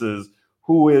businesses,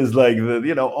 who is like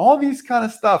all these kind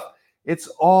of stuff, it's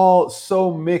all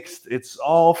so mixed. It's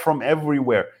all from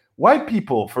everywhere. White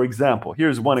people, for example,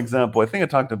 here's one example. I think I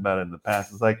talked about it in the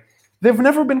past. It's like, they've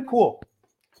never been cool.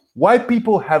 White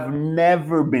people have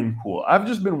never been cool. I've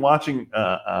just been watching,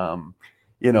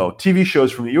 TV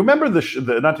shows from you remember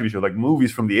not TV shows, like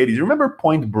movies from the 80s. You remember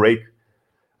Point Break?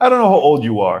 I don't know how old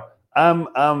you are.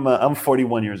 I'm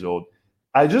 41 years old.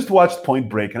 I just watched Point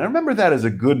Break, and I remember that as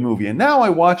a good movie. And now I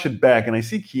watch it back, and I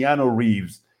see Keanu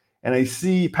Reeves, and I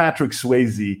see Patrick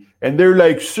Swayze, and they're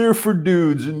like surfer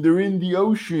dudes, and they're in the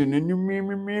ocean, and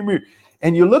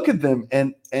you look at them,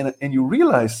 and you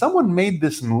realize someone made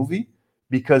this movie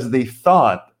because they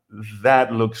thought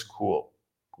that looks cool.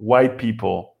 white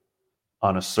people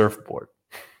on a surfboard.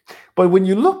 But when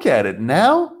you look at it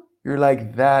now, you're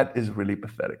like, that is really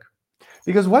pathetic.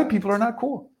 Because white people are not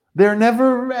cool. They're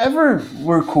never, ever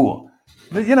were cool.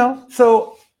 But,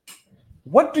 so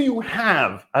what do you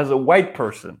have as a white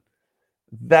person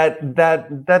that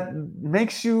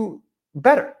makes you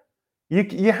better?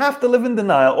 You have to live in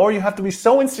denial, or you have to be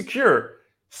so insecure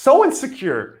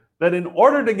that in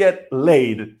order to get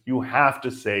laid, you have to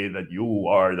say that you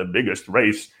are the biggest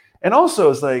race. And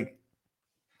also, it's like,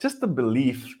 just the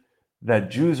belief that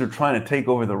Jews are trying to take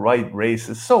over the right race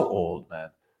is so old, man.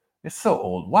 It's so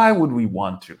old. Why would we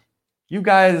want to? You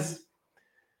guys,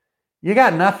 you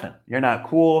got nothing. You're not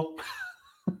cool.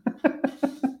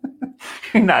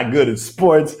 You're not good at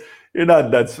sports. You're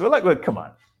not that. So like, come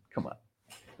on.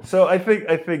 So I think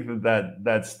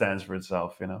that stands for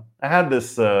itself. I had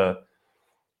this a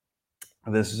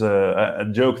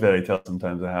joke that I tell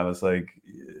sometimes. I have. It's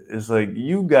like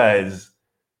you guys.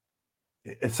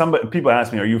 People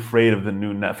ask me, "Are you afraid of the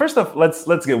new Nazis?" First off,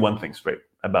 let's get one thing straight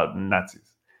about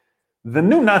Nazis. The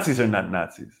new Nazis are not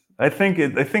Nazis. I think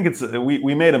it's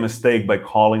we made a mistake by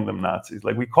calling them Nazis.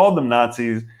 Like, we called them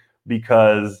Nazis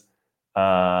because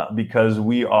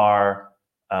we are.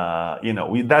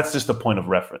 That's just a point of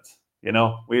reference.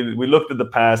 We looked at the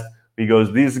past. We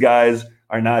goes, these guys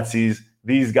are Nazis.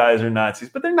 These guys are Nazis,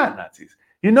 but they're not Nazis.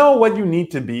 You know what you need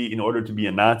to be in order to be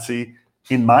a Nazi?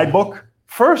 In my book,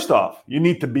 first off, you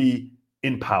need to be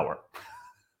in power.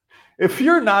 If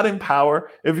you're not in power,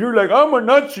 if you're like, I'm a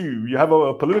Nazi, you have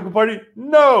a political party?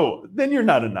 No, then you're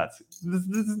not a Nazi.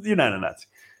 You're not a Nazi.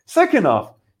 Second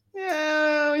off,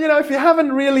 if you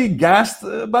haven't really gassed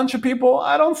a bunch of people,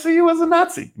 I don't see you as a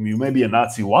Nazi. You may be a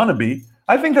Nazi wannabe.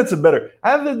 I think that's a better,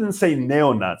 other than say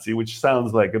neo-Nazi, which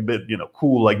sounds like a bit,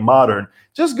 cool, like modern,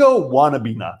 just go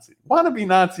wannabe Nazi. Wannabe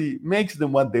Nazi makes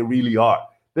them what they really are.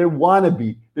 They're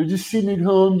wannabe. They're just sitting at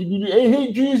home. I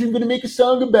hate Jews. I'm going to make a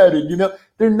song about it.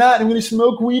 They're not. I'm going to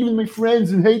smoke weed with my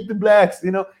friends and hate the blacks.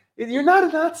 You're not a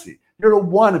Nazi. You're a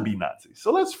wannabe Nazi.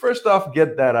 So let's first off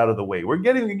get that out of the way. We're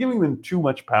giving them too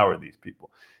much power, these people.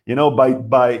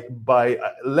 By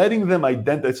letting them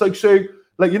identify. It's like saying,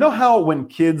 how when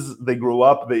kids, they grow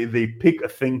up, they pick a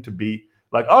thing to be.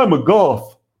 Like, I'm a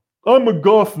goth. I'm a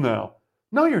goth now.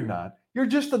 No, you're not. You're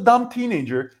just a dumb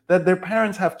teenager that their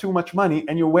parents have too much money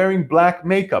and you're wearing black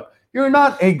makeup. You're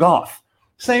not a goth.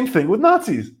 Same thing with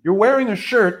Nazis. You're wearing a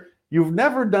shirt. You've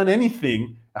never done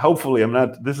anything. Hopefully,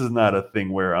 this is not a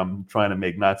thing where I'm trying to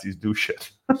make Nazis do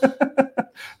shit.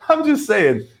 I'm just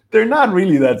saying, they're not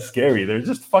really that scary. They're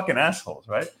just fucking assholes,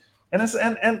 right?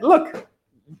 And look,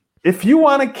 if you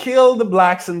want to kill the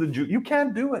blacks and the Jews, you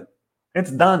can't do it.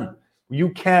 It's done.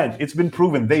 You can't. It's been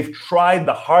proven. They've tried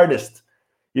the hardest.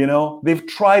 They've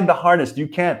tried the hardest. You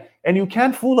can't. And you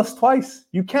can't fool us twice.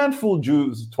 You can't fool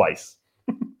Jews twice.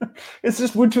 It's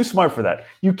just, we're too smart for that.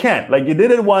 You can't. Like, you did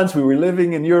it once. We were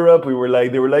living in Europe. They were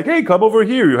like, hey, come over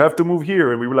here. You have to move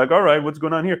here. And we were like, all right, what's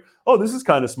going on here? Oh, this is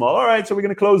kind of small. All right, so we're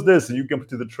going to close this. And you come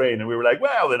to the train. And we were like,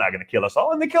 well, they're not going to kill us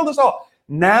all. And they killed us all.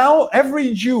 Now,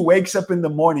 every Jew wakes up in the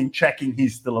morning checking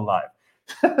he's still alive.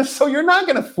 So you're not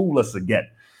going to fool us again.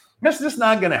 That's just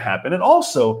not going to happen. And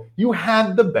also, you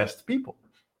had the best people.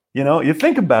 You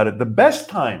think about it, the best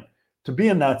time to be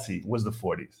a Nazi was the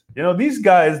 40s. These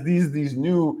guys, these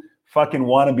new fucking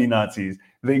wannabe Nazis,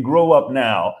 they grow up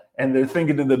now and they're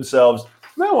thinking to themselves,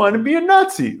 I want to be a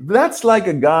Nazi. That's like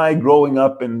a guy growing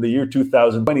up in the year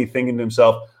 2020 thinking to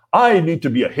himself, I need to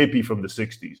be a hippie from the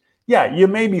 60s. Yeah, you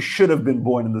maybe should have been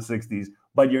born in the 60s,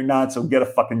 but you're not, so get a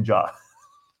fucking job.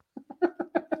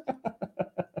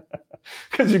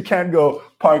 Because you can't go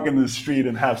park in the street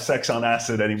and have sex on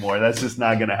acid anymore. That's just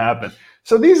not going to happen.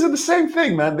 So these are the same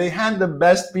thing, man. They had the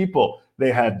best people.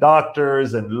 They had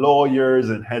doctors and lawyers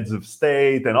and heads of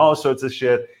state and all sorts of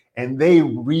shit. And they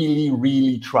really,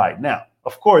 really tried. Now,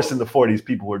 of course, in the 40s,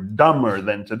 people were dumber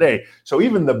than today. So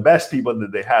even the best people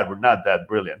that they had were not that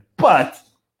brilliant. But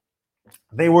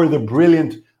they were the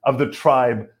brilliant of the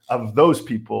tribe of those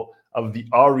people, of the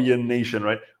Aryan nation,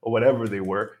 right? Or whatever they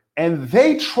were. And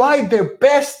they tried their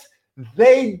best.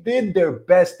 They did their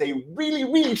best. They really,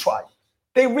 really tried.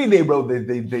 They wrote.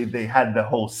 They had the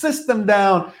whole system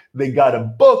down. They got a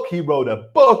book. He wrote a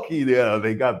book.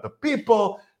 They got the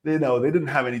people. They didn't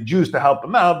have any Jews to help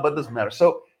them out, but it doesn't matter.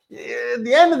 So at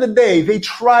the end of the day, they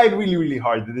tried really, really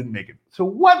hard. They didn't make it. So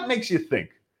what makes you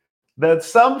think that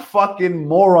some fucking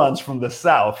morons from the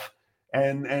South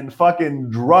and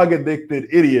fucking drug addicted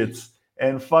idiots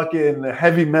and fucking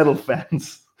heavy metal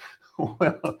fans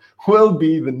will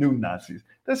be the new Nazis?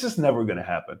 That's just never going to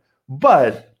happen.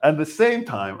 But at the same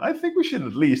time, I think we should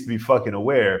at least be fucking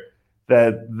aware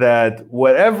that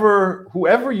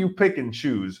whoever you pick and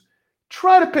choose,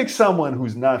 try to pick someone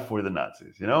who's not for the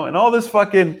Nazis, you know? And all this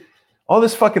fucking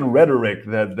rhetoric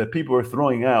that people are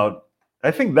throwing out,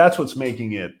 I think that's what's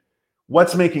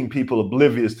making people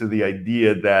oblivious to the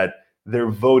idea that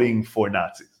they're voting for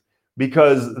Nazis,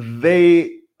 because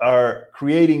they are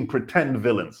creating pretend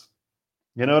villains.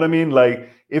 You know what I mean? Like,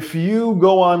 if you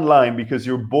go online because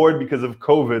you're bored because of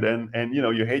COVID and you know,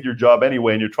 you hate your job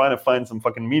anyway and you're trying to find some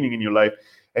fucking meaning in your life,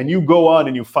 and you go on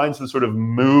and you find some sort of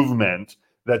movement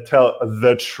that tell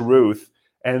the truth,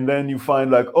 and then you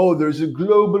find like, oh, there's a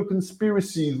global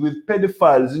conspiracy with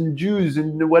pedophiles and Jews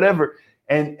and whatever,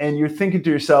 and you're thinking to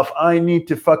yourself, I need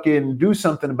to fucking do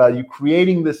something about it. You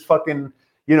creating this fucking,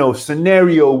 you know,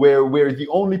 scenario where the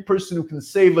only person who can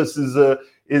save us is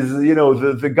you know,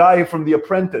 the guy from The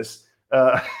Apprentice.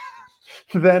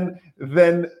 Then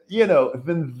you know,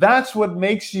 then that's what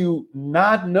makes you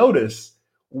not notice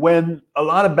when a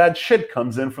lot of bad shit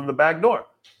comes in from the back door.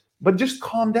 But just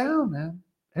calm down, man.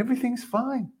 Everything's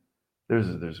fine. There's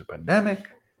a pandemic.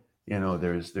 You know,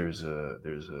 there's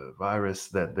a virus,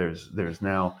 that there's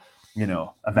now, you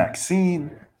know, a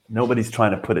vaccine. Nobody's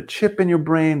trying to put a chip in your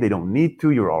brain. They don't need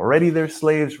to. You're already their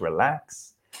slaves.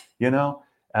 Relax. You know,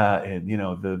 and you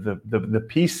know, the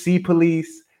PC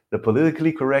police, the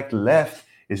politically correct left,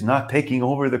 is not taking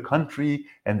over the country,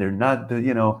 and they're not,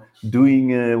 you know,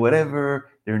 doing whatever.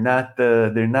 They're not.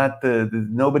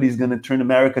 Nobody's going to turn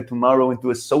America tomorrow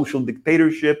into a social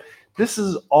dictatorship. This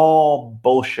is all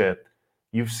bullshit.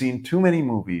 You've seen too many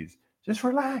movies. Just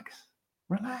relax.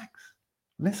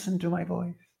 Listen to my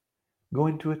voice. Go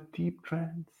into a deep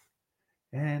trance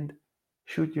and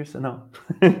shoot yourself. No,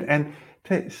 and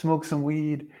smoke some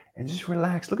weed and just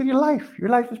relax. Look at your life. Your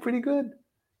life is pretty good.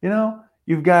 You know,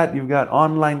 you've got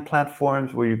online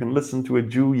platforms where you can listen to a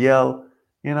Jew yell.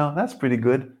 You know, that's pretty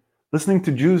good. Listening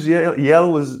to Jews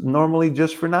yell was normally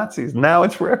just for Nazis. Now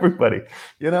it's for everybody.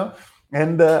 You know.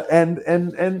 And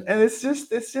it's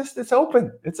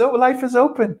open. Life is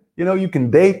open. You know, you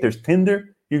can date. There's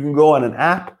Tinder. You can go on an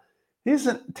app.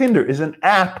 Tinder is an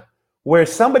app where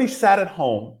somebody sat at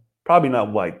home, probably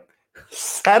not white,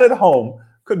 sat at home,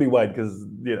 could be white because,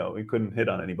 you know, he couldn't hit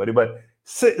on anybody, but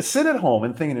sit at home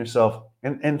and think to yourself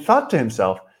and thought to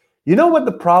himself, you know what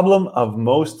the problem of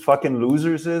most fucking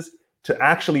losers is? To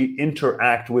actually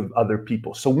interact with other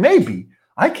people. So maybe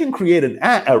I can create an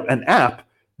app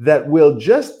that will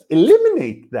just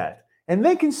eliminate that. And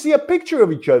they can see a picture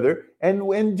of each other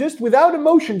and just without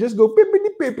emotion, just go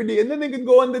pippity, and then they can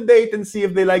go on the date and see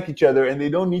if they like each other, and they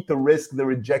don't need to risk the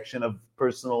rejection of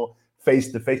personal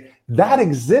face-to-face. That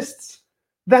exists.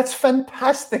 That's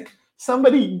fantastic.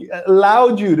 Somebody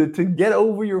allowed you to get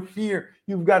over your fear.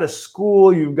 You've got a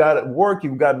school, you've got work,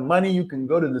 you've got money, you can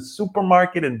go to the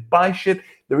supermarket and buy shit.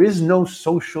 There is no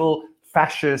social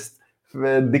fascist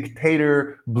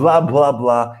dictator, blah, blah,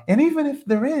 blah. And even if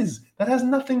there is, that has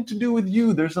nothing to do with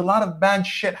you. There's a lot of bad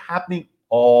shit happening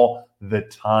all the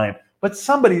time. But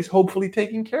somebody's hopefully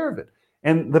taking care of it.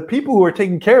 And the people who are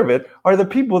taking care of it are the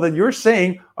people that you're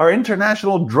saying are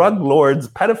international drug lords,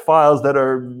 pedophiles that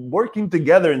are working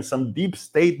together in some deep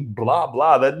state, blah,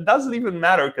 blah. That doesn't even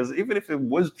matter, because even if it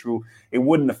was true, it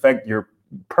wouldn't affect your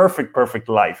perfect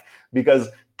life. Because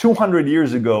 200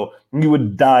 years ago, you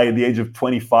would die at the age of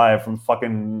 25 from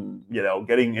fucking, you know,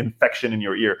 getting infection in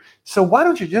your ear. So why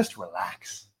don't you just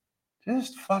relax?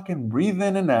 Just fucking breathe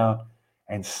in and out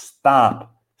and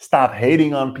stop. Stop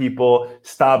hating on people.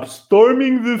 Stop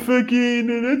storming the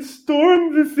fucking, let's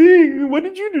storm the thing. What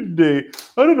did you do today?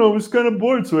 I don't know. I was kind of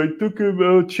bored, so I took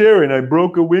a chair and I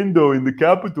broke a window in the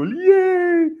Capitol.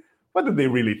 Yay! What do they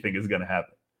really think is going to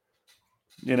happen?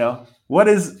 You know, what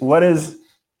is really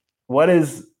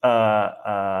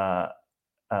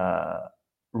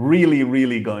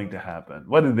going to happen?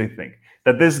 What do they think?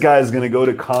 That this guy is going to go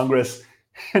to Congress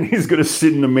and he's going to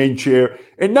sit in the main chair,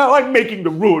 and now I'm making the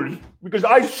rules because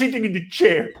I'm sitting in the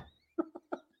chair.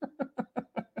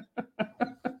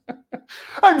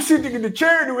 I'm sitting in the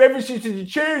chair, and whoever sits in the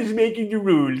chair is making the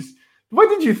rules. What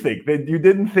did you think? That you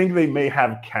didn't think they may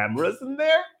have cameras in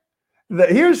there?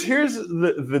 Here's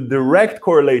the direct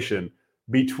correlation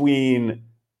between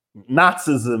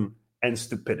Nazism and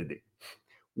stupidity.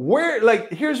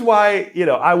 Here's why, you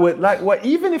know, I would like, what,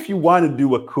 even if you want to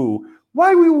do a coup,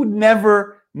 why we would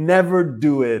never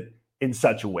do it in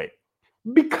such a way?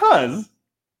 Because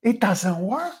it doesn't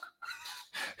work.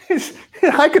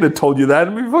 I could have told you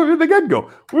that before the get-go.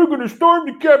 We're going to storm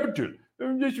the Capitol.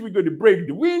 And we're going to break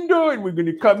the window, and we're going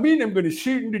to come in. I'm going to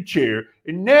sit in the chair.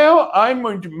 And now I'm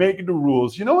going to make the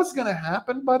rules. You know what's going to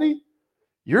happen, buddy?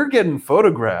 You're getting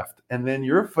photographed, and then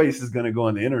your face is going to go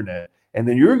on the internet. And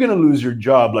then you're going to lose your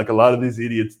job like a lot of these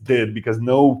idiots did, because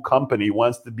no company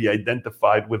wants to be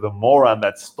identified with a moron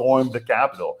that stormed the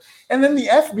Capitol. And then the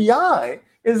FBI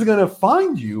is going to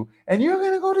find you and you're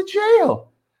going to go to jail.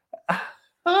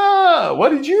 What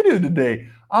did you do today?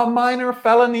 A minor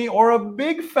felony or a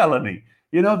big felony?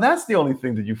 You know, that's the only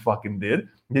thing that you fucking did.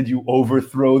 Did you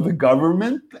overthrow the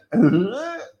government? Fucking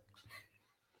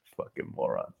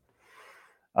moron.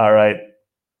 All right.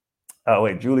 Oh,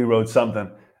 wait, Julie wrote something.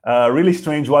 Really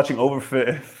strange watching over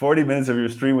 40 minutes of your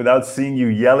stream without seeing you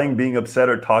yelling, being upset,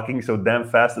 or talking so damn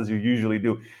fast as you usually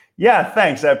do. Yeah,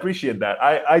 thanks. I appreciate that.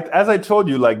 I as I told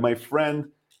you, like, my friend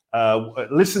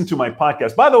listened to my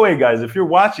podcast. By the way, guys, if you're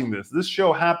watching this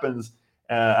show happens.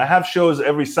 I have shows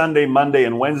every Sunday, Monday,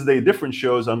 and Wednesday, different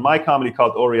shows on my comedy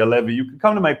called Oria Levy. You can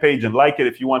come to my page and like it.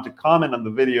 If you want to comment on the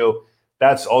video,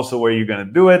 that's also where you're going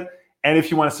to do it. And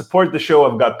if you want to support the show,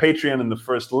 I've got Patreon in the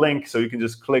first link, so you can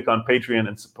just click on Patreon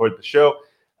and support the show.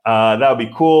 That would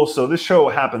be cool. So this show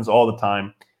happens all the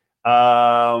time,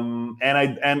 and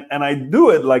I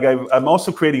do it like I'm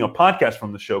also creating a podcast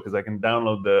from the show, because I can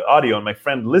download the audio. And my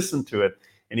friend listened to it,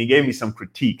 and he gave me some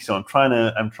critique. So I'm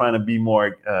trying to be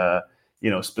more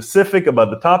specific about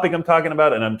the topic I'm talking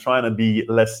about, and I'm trying to be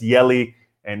less yelly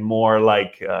and more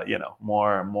like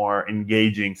more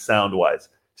engaging sound wise.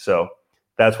 So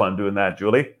that's why I'm doing that,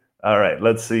 Julie. All right,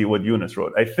 let's see what Eunice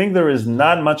wrote. I think there is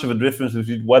not much of a difference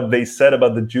between what they said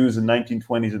about the Jews in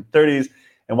 1920s and 30s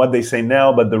and what they say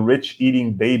now about the rich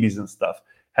eating babies and stuff.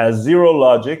 Has zero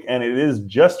logic, and it is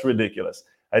just ridiculous.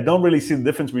 I don't really see the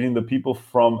difference between the people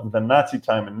from the Nazi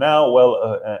time and now. Well,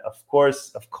 of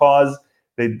course,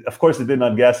 they did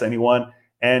not gas anyone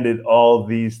and did all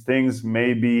these things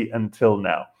maybe until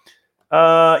now.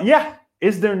 Yeah.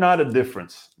 Is there not a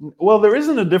difference? Well, there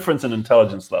isn't a difference in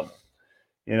intelligence level.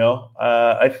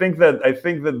 I think that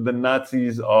the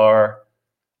Nazis are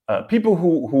people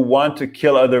who want to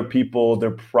kill other people.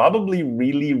 They're probably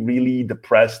really, really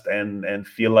depressed and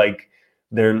feel like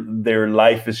their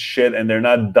life is shit, and they're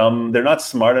not dumb. They're not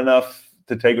smart enough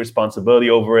to take responsibility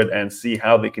over it and see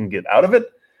how they can get out of it.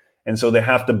 And so they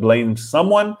have to blame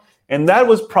someone. And that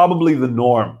was probably the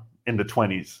norm in the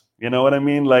 20s. You know what I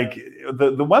mean? Like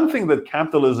the one thing that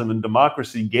capitalism and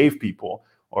democracy gave people,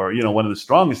 or, one of the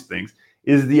strongest things,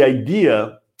 is the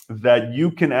idea that you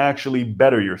can actually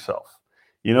better yourself.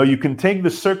 You can take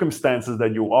the circumstances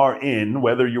that you are in,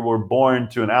 whether you were born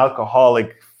to an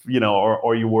alcoholic,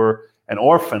 or you were an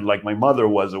orphan like my mother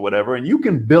was or whatever, and you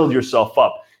can build yourself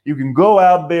up. You can go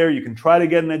out there, you can try to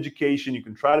get an education, you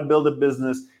can try to build a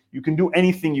business, you can do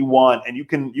anything you want, and you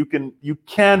can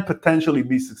potentially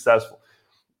be successful.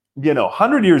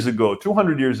 100 years ago,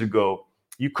 200 years ago,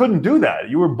 you couldn't do that.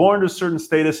 You were born to a certain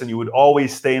status, and you would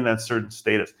always stay in that certain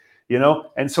status,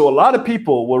 And so a lot of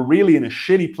people were really in a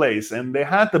shitty place, and they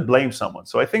had to blame someone.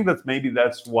 So I think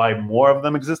that's why more of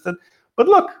them existed. But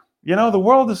look, the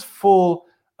world is full.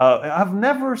 I've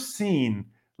never seen,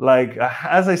 like,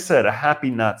 as I said, a happy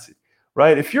Nazi,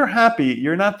 right? If you're happy,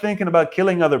 you're not thinking about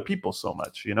killing other people so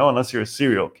much, unless you're a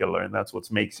serial killer, and that's what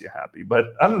makes you happy.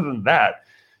 But other than that,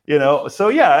 so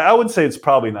yeah, I would say it's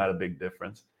probably not a big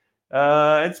difference.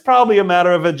 It's probably a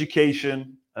matter of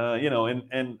education,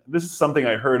 and this is something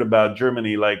I heard about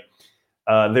Germany. Like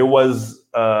there was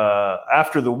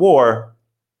after the war,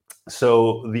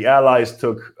 so the Allies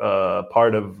took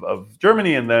part of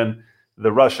Germany, and then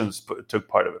the Russians took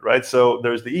part of it, right? So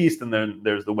there's the East, and then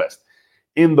there's the West.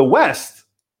 In the West,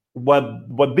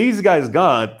 what these guys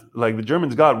got, like the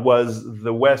Germans got, was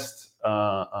the West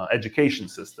education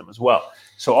system as well.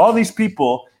 So all these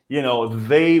people,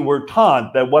 they were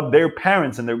taught that what their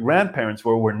parents and their grandparents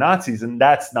were Nazis, and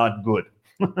that's not good,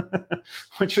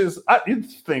 which is, I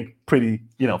think, pretty,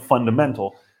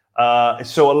 fundamental.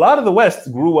 So a lot of the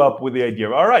West grew up with the idea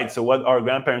of, all right, so what our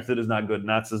grandparents did is not good,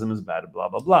 Nazism is bad, blah,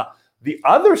 blah, blah. The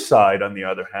other side, on the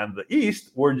other hand, the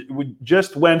East, we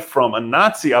just went from a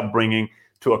Nazi upbringing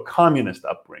to a communist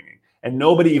upbringing. And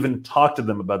nobody even talked to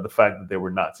them about the fact that they were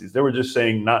Nazis. They were just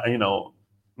saying, now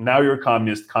you're a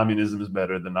communist. Communism is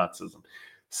better than Nazism.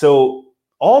 So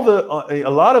a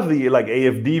lot of the like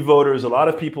AFD voters, a lot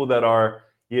of people that are,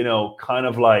 kind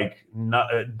of like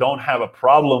don't have a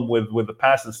problem with the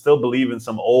past and still believe in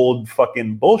some old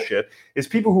fucking bullshit, is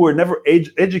people who were never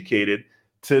educated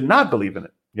to not believe in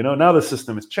it. Now the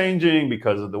system is changing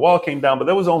because of the wall came down, but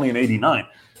that was only in '89.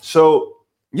 So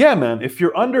yeah, man, if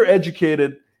you're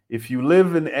undereducated, if you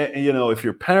live in, if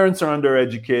your parents are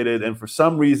undereducated, and for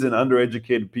some reason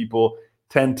undereducated people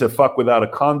tend to fuck without a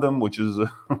condom, which is,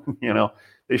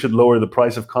 they should lower the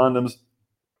price of condoms.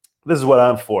 This is what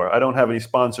I'm for. I don't have any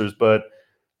sponsors, but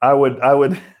I would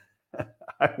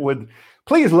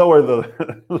please lower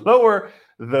the lower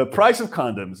the price of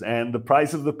condoms and the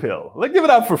price of the pill. Like, give it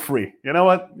out for free. You know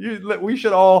what? We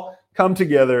should all come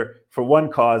together for one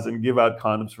cause and give out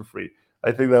condoms for free.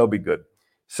 I think that would be good.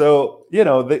 So,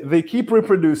 they keep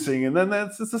reproducing, and then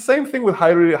it's the same thing with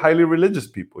highly religious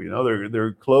people.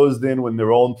 They're closed in with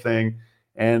their own thing,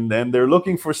 and they're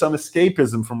looking for some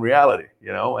escapism from reality.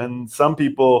 And some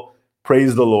people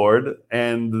praise the Lord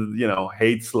and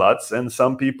hate sluts, and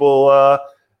some people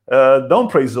don't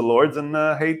praise the Lord and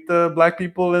hate black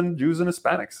people and Jews and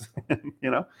Hispanics.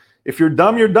 If you're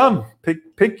dumb, you're dumb.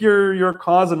 Pick your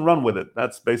cause and run with it.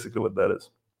 That's basically what that is.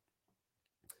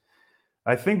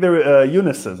 I think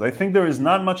Eunice says, I think there is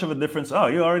not much of a difference. Oh,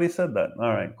 you already said that. All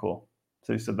right, cool.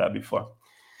 So you said that before.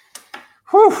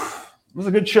 Whew. It was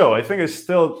a good show. I think I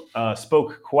still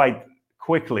spoke quite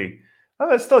quickly.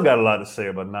 I still got a lot to say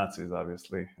about Nazis,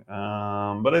 obviously.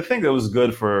 But I think it was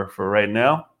good for right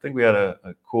now. I think we had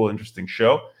a cool, interesting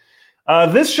show.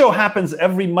 This show happens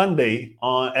every Monday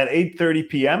at 8:30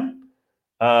 p.m.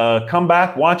 Come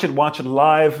back, watch it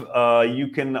live. You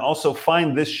can also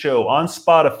find this show on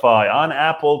Spotify, on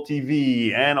Apple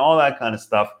TV, and all that kind of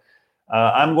stuff.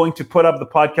 I'm going to put up the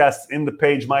podcast in the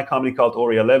page, My Comedy Cult,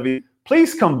 Ori Alevi.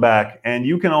 Please come back, and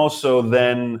you can also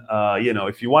then,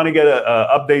 if you want to get an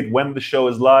update when the show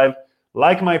is live,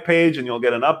 like my page, and you'll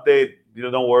get an update.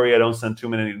 Don't worry, I don't send too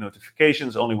many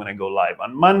notifications, only when I go live.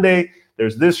 On Monday,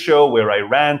 there's this show where I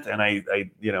rant and I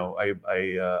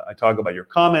talk about your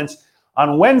comments.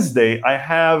 On Wednesday, I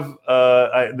have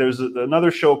there's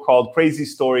another show called Crazy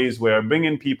Stories, where I bring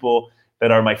in people that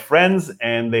are my friends,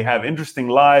 and they have interesting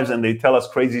lives, and they tell us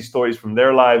crazy stories from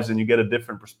their lives, and you get a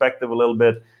different perspective a little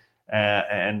bit.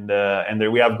 And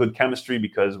there we have good chemistry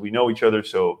because we know each other,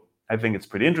 so I think it's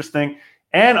pretty interesting.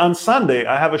 And on Sunday,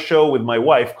 I have a show with my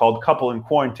wife called Couple in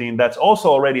Quarantine. That's also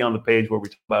already on the page, where we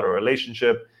talk about our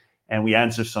relationship and we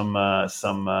answer some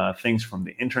things from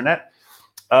the internet.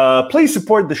 Please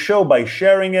support the show by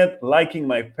sharing it, liking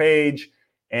my page,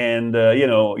 and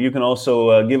you can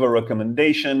also give a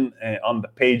recommendation on the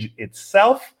page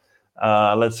itself.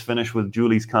 Let's finish with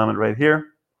Julie's comment right here.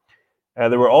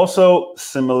 There were also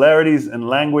similarities in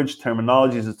language,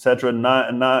 terminologies, etc.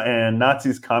 And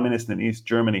Nazis, communists in East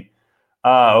Germany.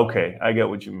 Okay, I get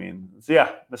what you mean. So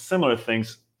yeah, the similar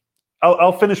things.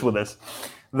 I'll finish with this.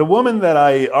 The woman that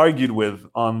I argued with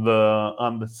on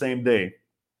the same day,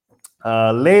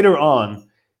 later on,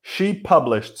 she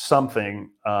published something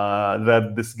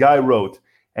that this guy wrote,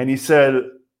 and he said,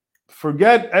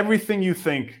 "Forget everything you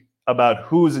think about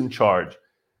who's in charge.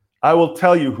 I will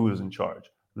tell you who's in charge.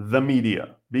 The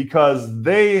media, because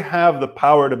they have the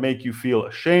power to make you feel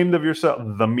ashamed of yourself."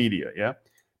 The media, yeah?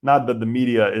 Not that the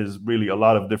media is really a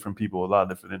lot of different people with a lot of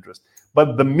different interests,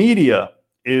 but the media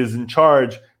is in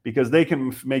charge because they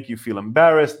can make you feel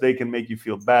embarrassed, they can make you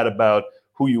feel bad about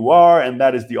who you are, and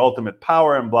that is the ultimate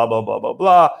power, and blah, blah, blah, blah,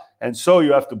 blah. And so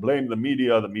you have to blame the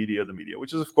media,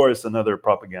 which is, of course, another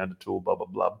propaganda tool, blah, blah,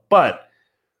 blah. But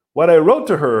what I wrote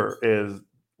to her is,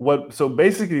 so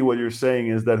basically what you're saying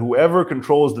is that whoever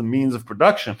controls the means of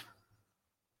production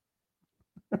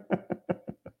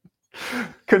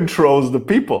controls the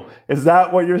people. Is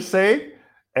that what you're saying?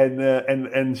 And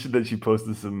then she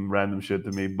posted some random shit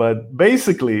to me. But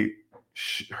basically,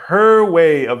 her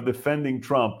way of defending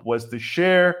Trump was to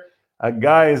share a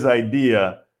guy's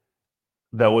idea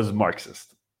that was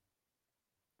Marxist.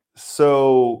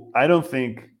 So I don't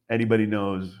think anybody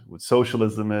knows what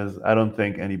socialism is. I don't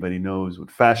think anybody knows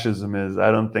what fascism is. I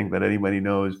don't think that anybody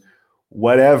knows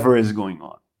whatever is going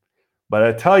on. But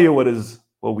I tell you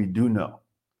what we do know.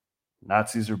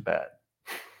 Nazis are bad.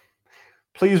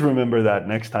 Please remember that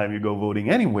next time you go voting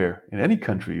anywhere, in any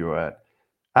country you're at.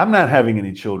 I'm not having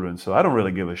any children, so I don't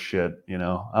really give a shit,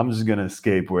 I'm just going to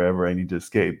escape wherever I need to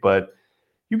escape. But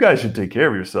you guys should take care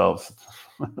of yourselves.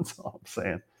 That's all I'm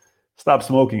saying. Stop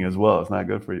smoking as well. It's not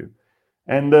good for you.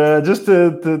 And just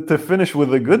to finish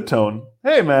with a good tone,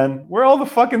 hey, man, we're all the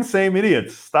fucking same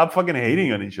idiots. Stop fucking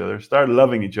hating on each other. Start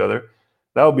loving each other.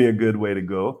 That would be a good way to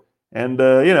go. And,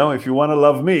 if you want to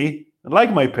love me,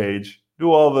 like my page,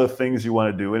 do all the things you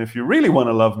want to do. And if you really want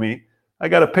to love me, I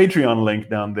got a Patreon link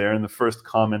down there in the first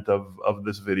comment of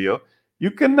this video.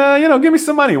 You can, give me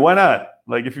some money. Why not?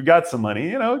 Like, if you got some money,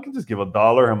 you can just give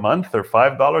 $1 a month or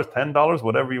 $5, $10,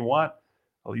 whatever you want.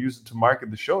 I'll use it to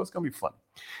market the show. It's going to be fun.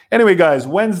 Anyway, guys,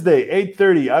 Wednesday,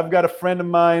 8:30. I've got a friend of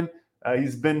mine.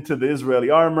 He's been to the Israeli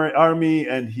army,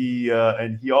 and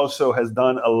he also has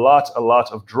done a lot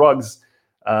of drugs,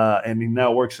 and he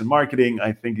now works in marketing.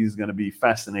 I think he's going to be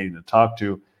fascinating to talk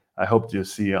to. I hope to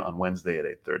see you on Wednesday at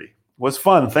 8:30. It was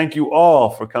fun. Thank you all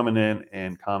for coming in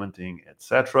and commenting,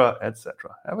 etc.,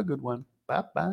 etc. Have a good one. Bye-bye.